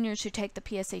 All juniors who take the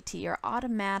PSAT are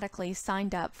automatically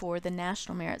signed up for the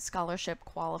National Merit Scholarship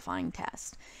Qualifying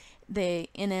Test, the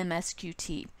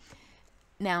NMSQT.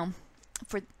 Now,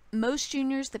 for most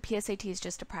juniors, the PSAT is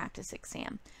just a practice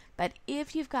exam. But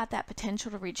if you've got that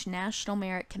potential to reach National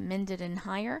Merit Commended and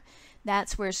higher,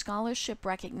 that's where scholarship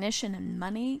recognition and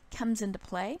money comes into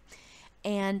play.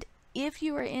 And if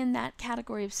you are in that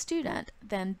category of student,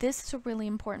 then this is a really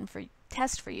important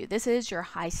test for you. This is your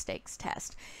high stakes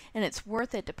test, and it's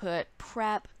worth it to put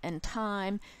prep and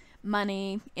time,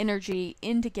 money, energy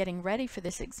into getting ready for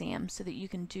this exam so that you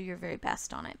can do your very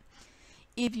best on it.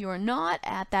 If you are not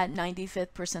at that 95th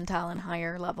percentile and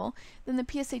higher level, then the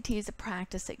PSAT is a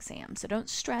practice exam. So don't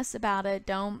stress about it.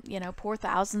 Don't, pour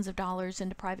thousands of dollars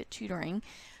into private tutoring,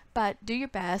 but do your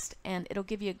best, and it'll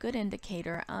give you a good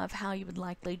indicator of how you would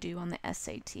likely do on the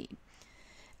SAT.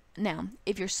 Now,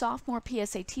 if your sophomore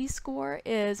PSAT score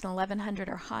is an 1100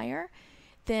 or higher,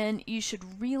 then you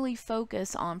should really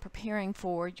focus on preparing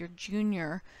for your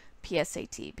junior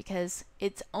PSAT, because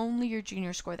it's only your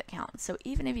junior score that counts. So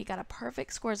even if you got a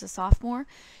perfect score as a sophomore,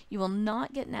 you will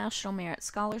not get National Merit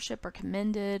Scholarship or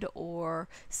Commended or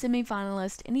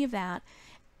semifinalist, any of that,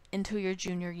 until your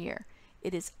junior year.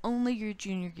 It is only your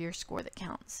junior year score that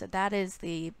counts. So that is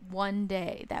the one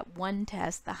day, that one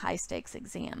test, the high stakes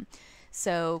exam.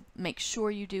 So make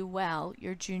sure you do well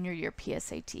your junior year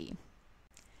PSAT.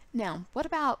 Now, what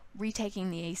about retaking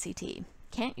the ACT?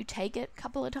 Can't you take it a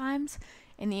couple of times?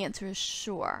 And the answer is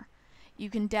sure.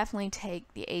 You can definitely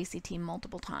take the ACT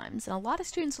multiple times. And a lot of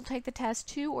students will take the test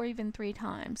 2 or even 3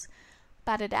 times.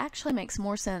 But it actually makes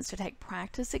more sense to take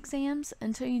practice exams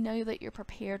until you know that you're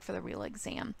prepared for the real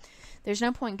exam. There's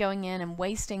no point going in and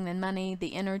wasting the money,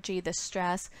 the energy, the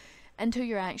stress until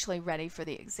you're actually ready for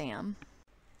the exam.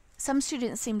 Some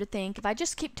students seem to think, if I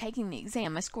just keep taking the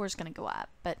exam, my score is going to go up.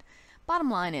 But bottom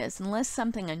line is, unless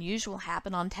something unusual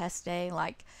happened on test day,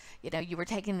 like you were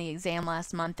taking the exam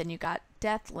last month and you got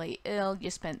deathly ill,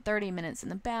 you spent 30 minutes in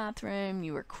the bathroom,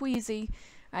 you were queasy,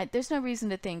 right? There's no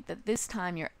reason to think that this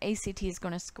time your ACT is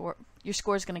going to your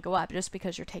score is going to go up just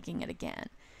because you're taking it again.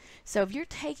 So if you're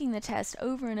taking the test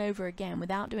over and over again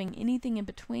without doing anything in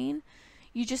between,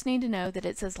 you just need to know that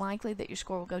it's as likely that your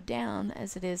score will go down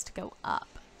as it is to go up.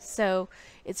 So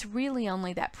it's really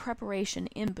only that preparation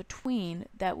in between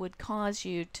that would cause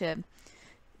you to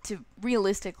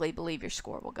realistically believe your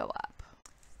score will go up.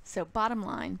 So bottom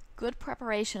line, good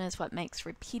preparation is what makes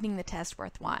repeating the test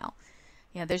worthwhile.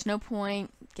 There's no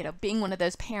point, being one of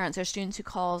those parents or students who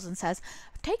calls and says,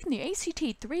 I've taken the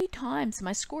ACT 3 times and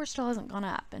my score still hasn't gone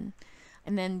up. And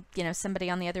then,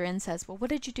 somebody on the other end says, well, what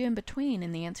did you do in between?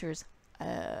 And the answer is,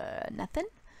 nothing.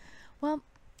 Well,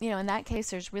 in that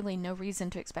case, there's really no reason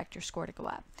to expect your score to go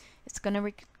up. It's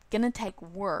going to take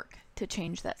work to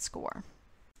change that score.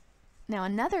 Now,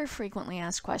 another frequently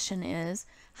asked question is,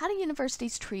 how do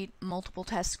universities treat multiple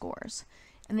test scores?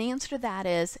 And the answer to that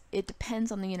is, it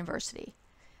depends on the university.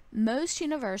 Most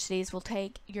universities will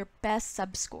take your best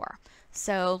subscore.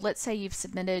 So let's say you've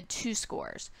submitted 2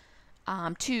 scores,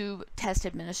 2 test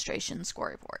administration score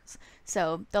reports.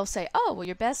 So they'll say, oh, well,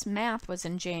 your best math was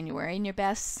in January, and your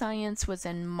best science was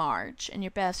in March, and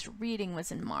your best reading was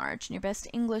in March, and your best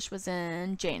English was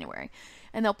in January.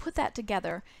 And they'll put that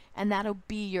together, and that'll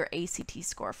be your ACT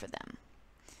score for them.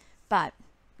 But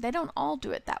they don't all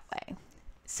do it that way.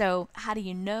 So how do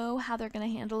you know how they're going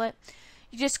to handle it?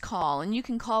 You just call, and you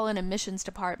can call an admissions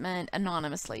department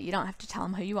anonymously. You don't have to tell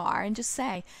them who you are, and just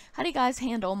say, how do you guys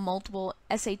handle multiple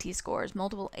SAT scores,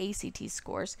 multiple ACT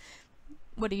scores?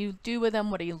 What do you do with them?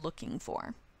 What are you looking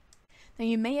for? Now,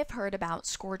 you may have heard about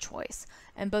score choice,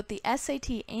 and both the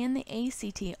SAT and the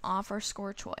ACT offer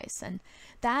score choice, and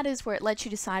that is where it lets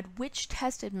you decide which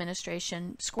test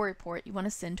administration score report you want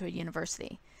to send to a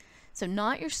university. So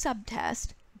not your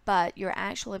subtest, but your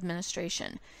actual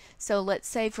administration. So let's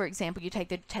say, for example, you take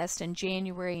the test in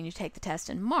January and you take the test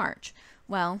in March.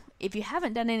 Well, if you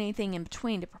haven't done anything in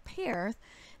between to prepare,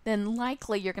 then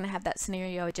likely you're going to have that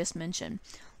scenario I just mentioned.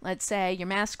 Let's say your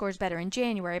math score is better in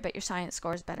January, but your science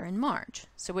score is better in March.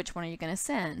 So which one are you going to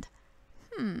send?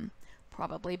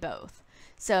 Probably both.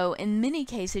 So in many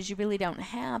cases, you really don't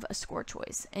have a score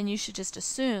choice, and you should just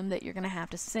assume that you're going to have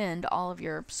to send all of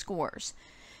your scores.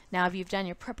 Now, if you've done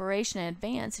your preparation in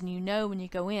advance and you know when you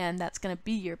go in that's going to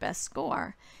be your best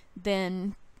score,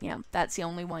 then that's the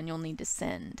only one you'll need to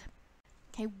send.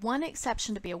 Okay, one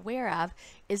exception to be aware of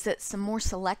is that some more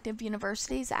selective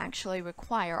universities actually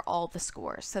require all the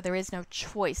scores, so there is no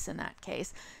choice in that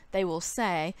case. They will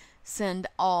say send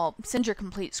your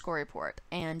complete score report,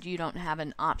 and you don't have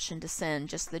an option to send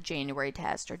just the January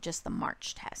test or just the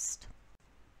March test.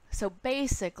 So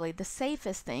basically, the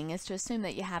safest thing is to assume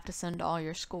that you have to send all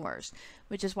your scores,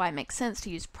 which is why it makes sense to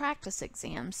use practice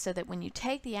exams so that when you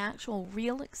take the actual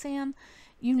real exam,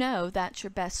 you know that's your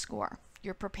best score.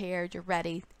 You're prepared, you're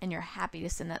ready, and you're happy to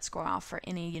send that score off for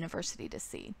any university to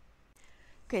see.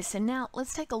 Okay, so now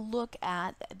let's take a look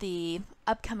at the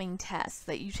upcoming tests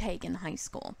that you take in high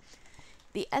school.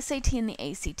 The SAT and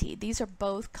the ACT, these are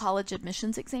both college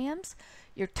admissions exams.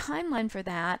 Your timeline for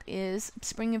that is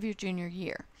spring of your junior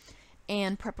year.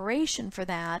 And preparation for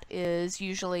that is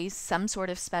usually some sort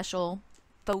of special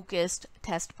focused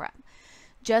test prep.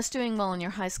 Just doing well in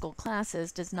your high school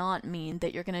classes does not mean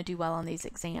that you're going to do well on these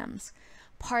exams.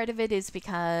 Part of it is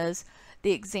because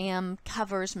the exam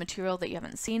covers material that you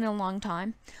haven't seen in a long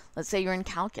time. Let's say you're in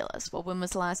calculus. Well, when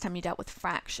was the last time you dealt with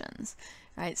fractions?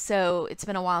 Right? So it's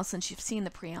been a while since you've seen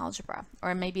the pre-algebra,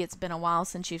 or maybe it's been a while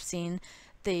since you've seen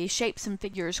the shapes and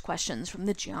figures questions from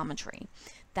the geometry,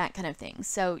 that kind of thing.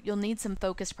 So you'll need some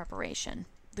focused preparation,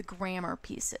 the grammar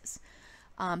pieces.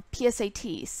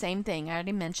 PSAT, same thing, I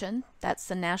already mentioned. That's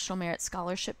the National Merit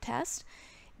Scholarship Test.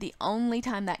 The only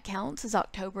time that counts is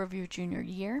October of your junior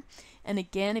year. And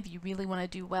again, if you really want to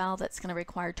do well, that's going to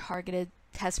require targeted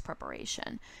test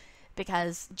preparation,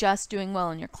 because just doing well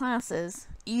in your classes,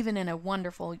 even in a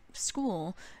wonderful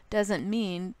school, doesn't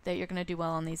mean that you're going to do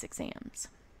well on these exams.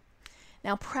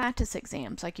 Now, practice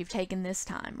exams like you've taken this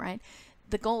time, right?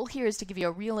 The goal here is to give you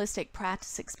a realistic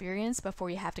practice experience before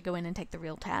you have to go in and take the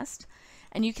real test.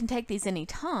 And you can take these any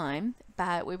time,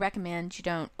 but we recommend you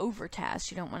don't over-test.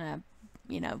 You don't want to,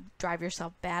 drive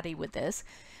yourself batty with this.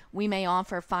 We may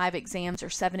offer 5 exams or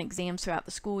 7 exams throughout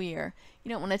the school year. You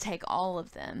don't want to take all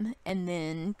of them and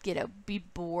then, be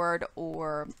bored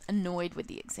or annoyed with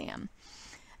the exam.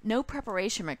 No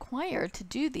preparation required to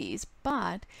do these,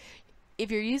 but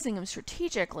if you're using them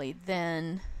strategically,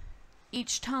 then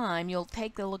each time you'll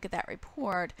take a look at that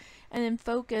report and then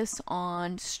focus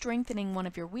on strengthening one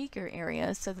of your weaker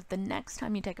areas so that the next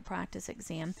time you take a practice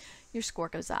exam, your score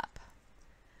goes up.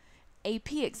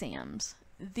 AP exams.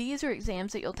 These are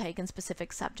exams that you'll take in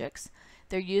specific subjects.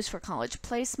 They're used for college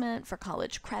placement, for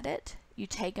college credit. You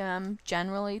take them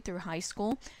generally through high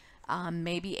school,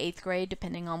 maybe 8th grade,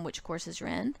 depending on which courses you're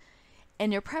in.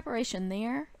 And your preparation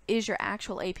there is your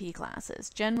actual AP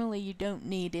classes. Generally, you don't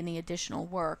need any additional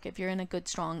work. If you're in a good,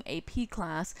 strong AP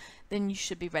class, then you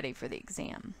should be ready for the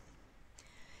exam.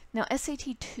 Now,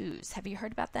 SAT 2s, have you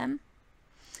heard about them?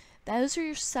 Those are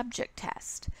your subject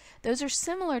tests. Those are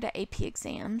similar to AP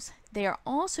exams. They are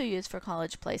also used for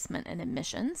college placement and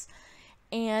admissions.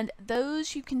 And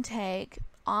those you can take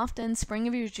often spring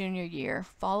of your junior year,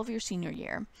 fall of your senior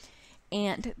year.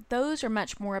 And those are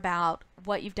much more about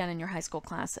what you've done in your high school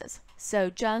classes.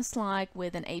 So just like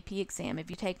with an AP exam,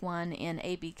 if you take one in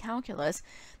AB Calculus,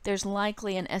 there's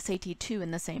likely an SAT 2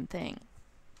 in the same thing.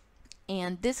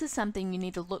 And this is something you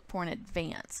need to look for in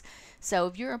advance. So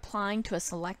if you're applying to a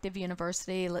selective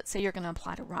university, let's say you're going to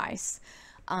apply to Rice,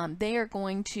 they are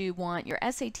going to want your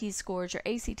SAT scores, your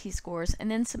ACT scores,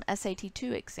 and then some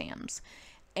SAT-2 exams.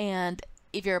 And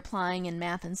if you're applying in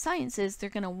math and sciences, they're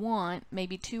going to want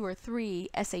maybe 2 or 3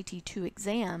 SAT-2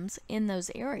 exams in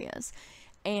those areas.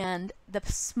 And the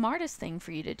smartest thing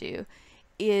for you to do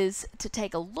is to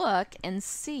take a look and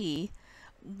see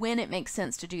when it makes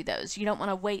sense to do those. You don't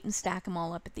want to wait and stack them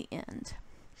all up at the end.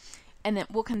 And then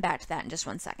we'll come back to that in just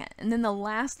one second. And then the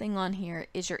last thing on here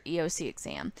is your EOC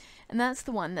exam. And that's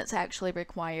the one that's actually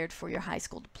required for your high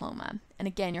school diploma. And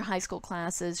again, your high school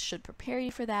classes should prepare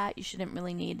you for that. You shouldn't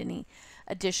really need any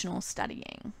additional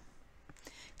studying.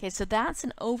 Okay, so that's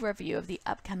an overview of the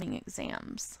upcoming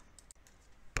exams.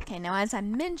 Okay, now as I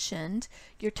mentioned,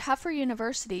 your tougher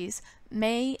universities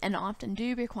may and often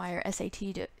do require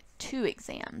SAT-2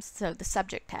 exams, so the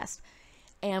subject test.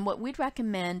 And what we'd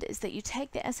recommend is that you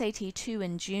take the SAT-2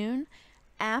 in June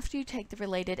after you take the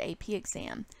related AP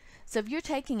exam. So if you're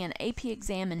taking an AP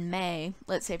exam in May,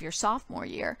 let's say of your sophomore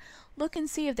year, look and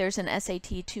see if there's an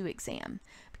SAT-2 exam.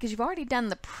 Because you've already done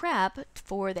the prep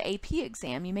for the AP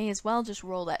exam, you may as well just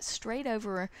roll that straight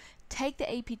over, take the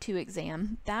AP2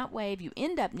 exam. That way, if you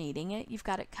end up needing it, you've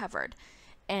got it covered.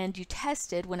 And you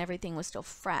tested when everything was still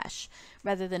fresh,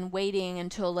 rather than waiting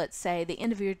until, let's say, the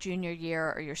end of your junior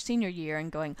year or your senior year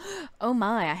and going, oh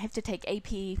my, I have to take I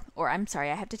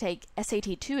have to take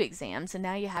SAT-2 exams, and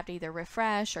now you have to either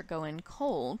refresh or go in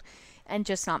cold and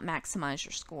just not maximize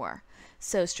your score.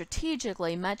 So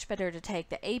strategically, much better to take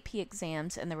the AP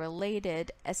exams and the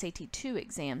related SAT-2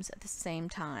 exams at the same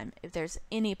time if there's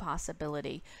any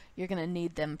possibility you're going to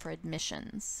need them for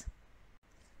admissions.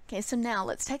 Okay, so now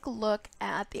let's take a look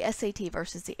at the SAT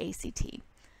versus the ACT.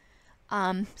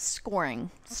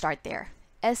 Scoring, start there.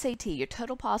 SAT, your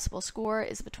total possible score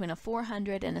is between a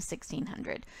 400 and a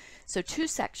 1600. So 2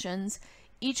 sections,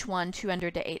 each one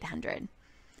 200 to 800.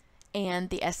 And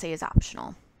the essay is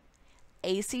optional.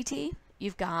 ACT,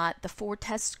 you've got the 4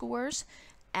 test scores,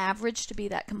 average to be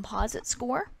that composite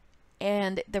score,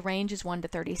 and the range is 1 to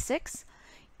 36.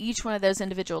 Each one of those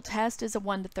individual tests is a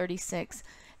 1 to 36.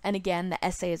 And again, the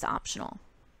essay is optional.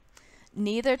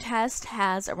 Neither test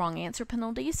has a wrong answer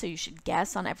penalty, so you should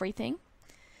guess on everything.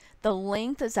 The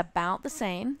length is about the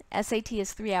same. SAT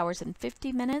is 3 hours and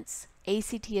 50 minutes.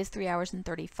 ACT is 3 hours and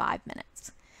 35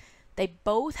 minutes. They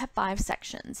both have 5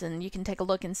 sections, and you can take a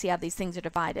look and see how these things are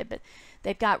divided, but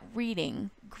they've got reading,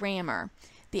 grammar.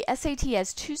 The SAT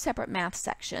has 2 separate math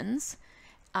sections,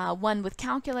 one with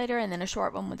calculator and then a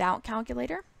short one without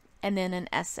calculator, and then an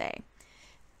essay.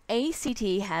 ACT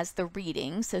has the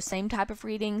reading, so same type of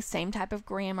reading, same type of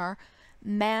grammar.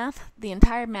 Math, the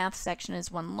entire math section is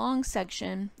one long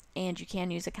section, and you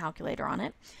can use a calculator on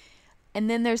it. And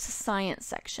then there's the science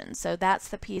section, so that's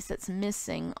the piece that's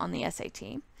missing on the SAT.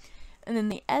 And then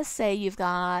the essay, you've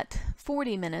got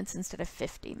 40 minutes instead of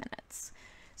 50 minutes.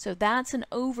 So that's an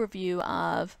overview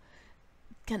of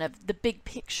kind of the big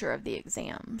picture of the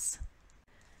exams.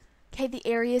 Okay, the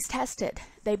areas tested.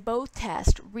 They both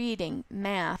test reading,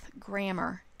 math,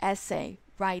 grammar, essay,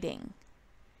 writing.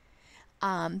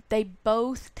 They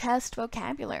both test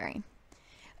vocabulary.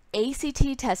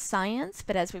 ACT tests science,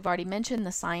 but as we've already mentioned,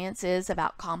 the science is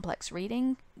about complex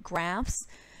reading, graphs.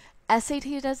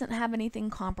 SAT doesn't have anything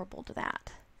comparable to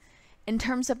that. In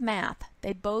terms of math,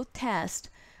 they both test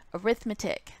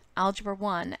arithmetic, algebra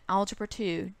 1, algebra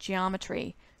 2,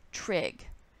 geometry, trig.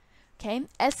 Okay,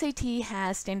 SAT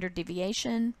has standard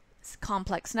deviation,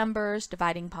 complex numbers,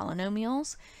 dividing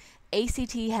polynomials.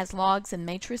 ACT has logs and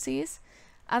matrices.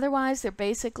 Otherwise, they're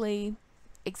basically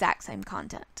exact same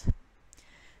content.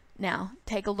 Now,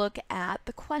 take a look at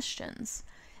the questions.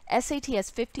 SAT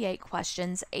has 58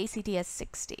 questions, ACT has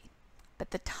 60. But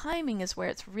the timing is where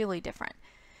it's really different,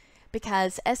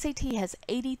 because SAT has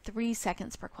 83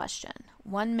 seconds per question,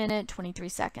 1 minute, 23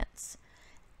 seconds.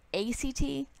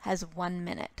 ACT has 1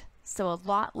 minute. So a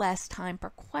lot less time per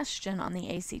question on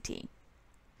the ACT.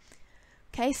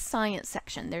 Okay, science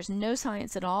section. There's no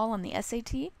science at all on the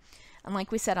SAT. And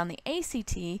like we said on the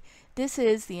ACT, this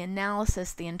is the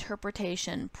analysis, the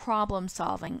interpretation, problem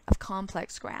solving of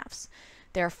complex graphs.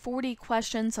 There are 40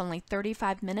 questions, only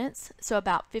 35 minutes, so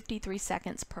about 53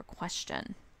 seconds per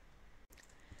question.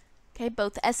 Okay,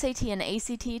 both SAT and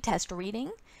ACT test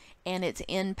reading, and it's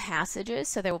in passages,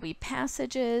 so there will be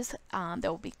passages,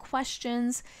 there will be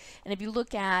questions, and if you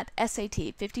look at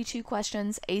SAT, 52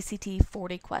 questions, ACT,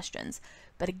 40 questions.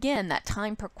 But again, that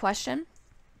time per question,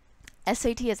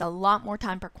 SAT has a lot more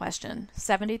time per question,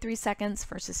 73 seconds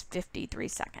versus 53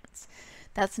 seconds.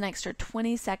 That's an extra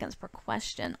 20 seconds per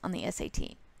question on the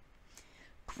SAT.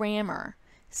 Grammar,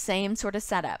 same sort of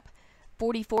setup.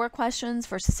 44 questions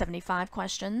versus 75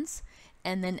 questions.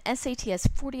 And then SAT has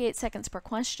 48 seconds per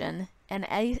question, and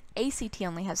ACT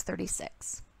only has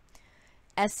 36.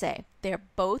 Essay, they're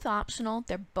both optional.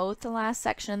 They're both the last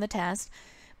section of the test.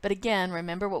 But again,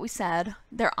 remember what we said,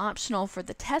 they're optional for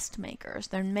the test makers.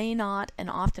 They may not, and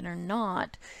often are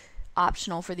not,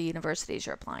 optional for the universities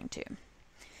you're applying to.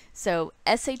 So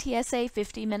SAT essay,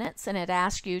 50 minutes, and it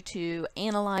asks you to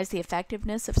analyze the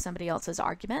effectiveness of somebody else's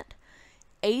argument.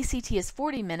 ACT is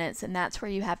 40 minutes, and that's where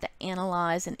you have to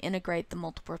analyze and integrate the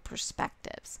multiple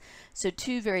perspectives. So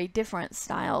two very different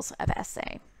styles of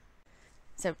essay.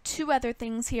 So two other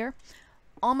things here.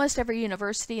 Almost every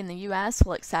university in the US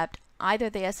will accept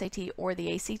either the SAT or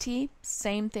the ACT.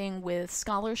 Same thing with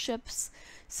scholarships.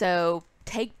 So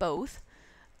take both.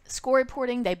 Score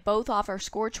reporting, they both offer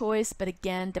score choice, but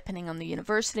again, depending on the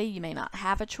university, you may not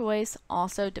have a choice.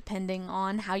 Also, depending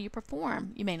on how you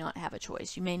perform, you may not have a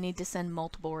choice. You may need to send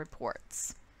multiple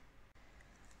reports.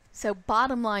 So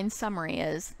bottom line summary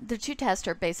is, the two tests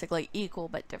are basically equal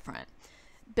but different.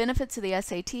 Benefits of the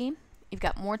SAT, you've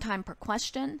got more time per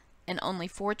question and only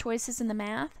 4 choices in the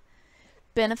math.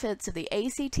 Benefits of the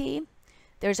ACT,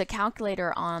 there's a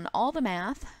calculator on all the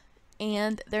math,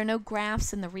 and there are no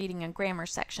graphs in the reading and grammar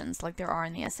sections like there are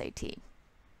in the SAT.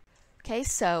 Okay,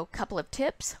 so a couple of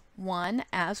tips. One,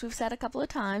 as we've said a couple of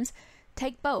times,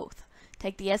 take both.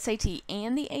 Take the SAT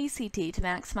and the ACT to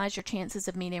maximize your chances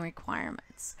of meeting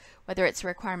requirements. Whether it's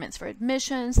requirements for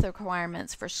admissions, the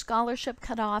requirements for scholarship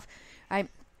cutoff, right?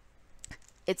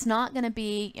 It's not going to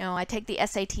be, you know, I take the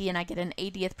SAT and I get an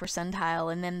 80th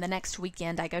percentile, and then the next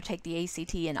weekend I go take the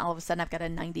ACT and all of a sudden I've got a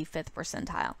 95th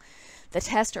percentile. The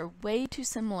tests are way too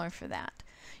similar for that.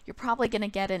 You're probably going to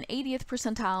get an 80th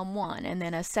percentile in one, and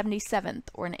then a 77th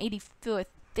or an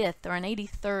 85th or an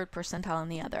 83rd percentile in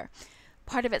the other.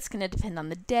 Part of it's going to depend on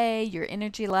the day, your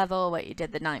energy level, what you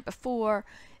did the night before.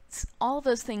 All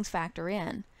those things factor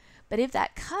in. But if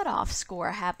that cutoff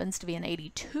score happens to be an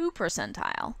 82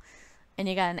 percentile, and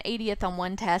you got an 80th on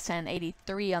one test and an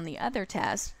 83 on the other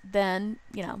test, then,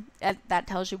 you know, that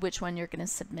tells you which one you're going to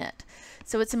submit.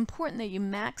 So it's important that you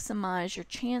maximize your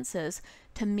chances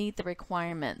to meet the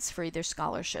requirements for either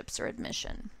scholarships or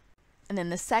admission. And then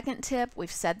the second tip,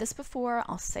 we've said this before,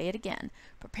 I'll say it again.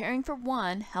 Preparing for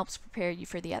one helps prepare you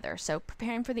for the other. So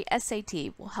preparing for the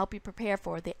SAT will help you prepare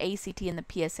for the ACT and the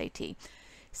PSAT.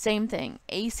 Same thing,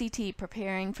 ACT,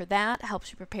 preparing for that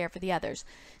helps you prepare for the others.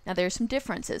 Now there's some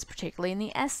differences, particularly in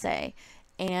the essay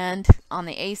and on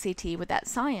the ACT with that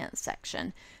science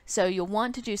section. So you'll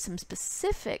want to do some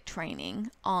specific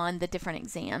training on the different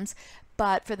exams,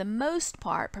 but for the most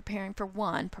part, preparing for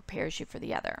one prepares you for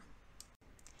the other.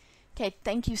 Okay,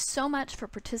 thank you so much for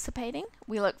participating.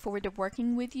 We look forward to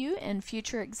working with you in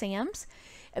future exams.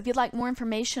 If you'd like more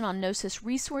information on Knowsys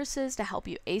resources to help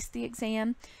you ace the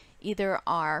exam, either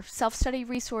our self-study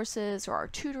resources or our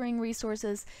tutoring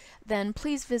resources, then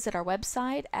please visit our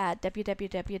website at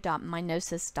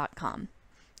www.myknowsys.com.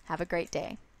 Have a great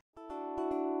day.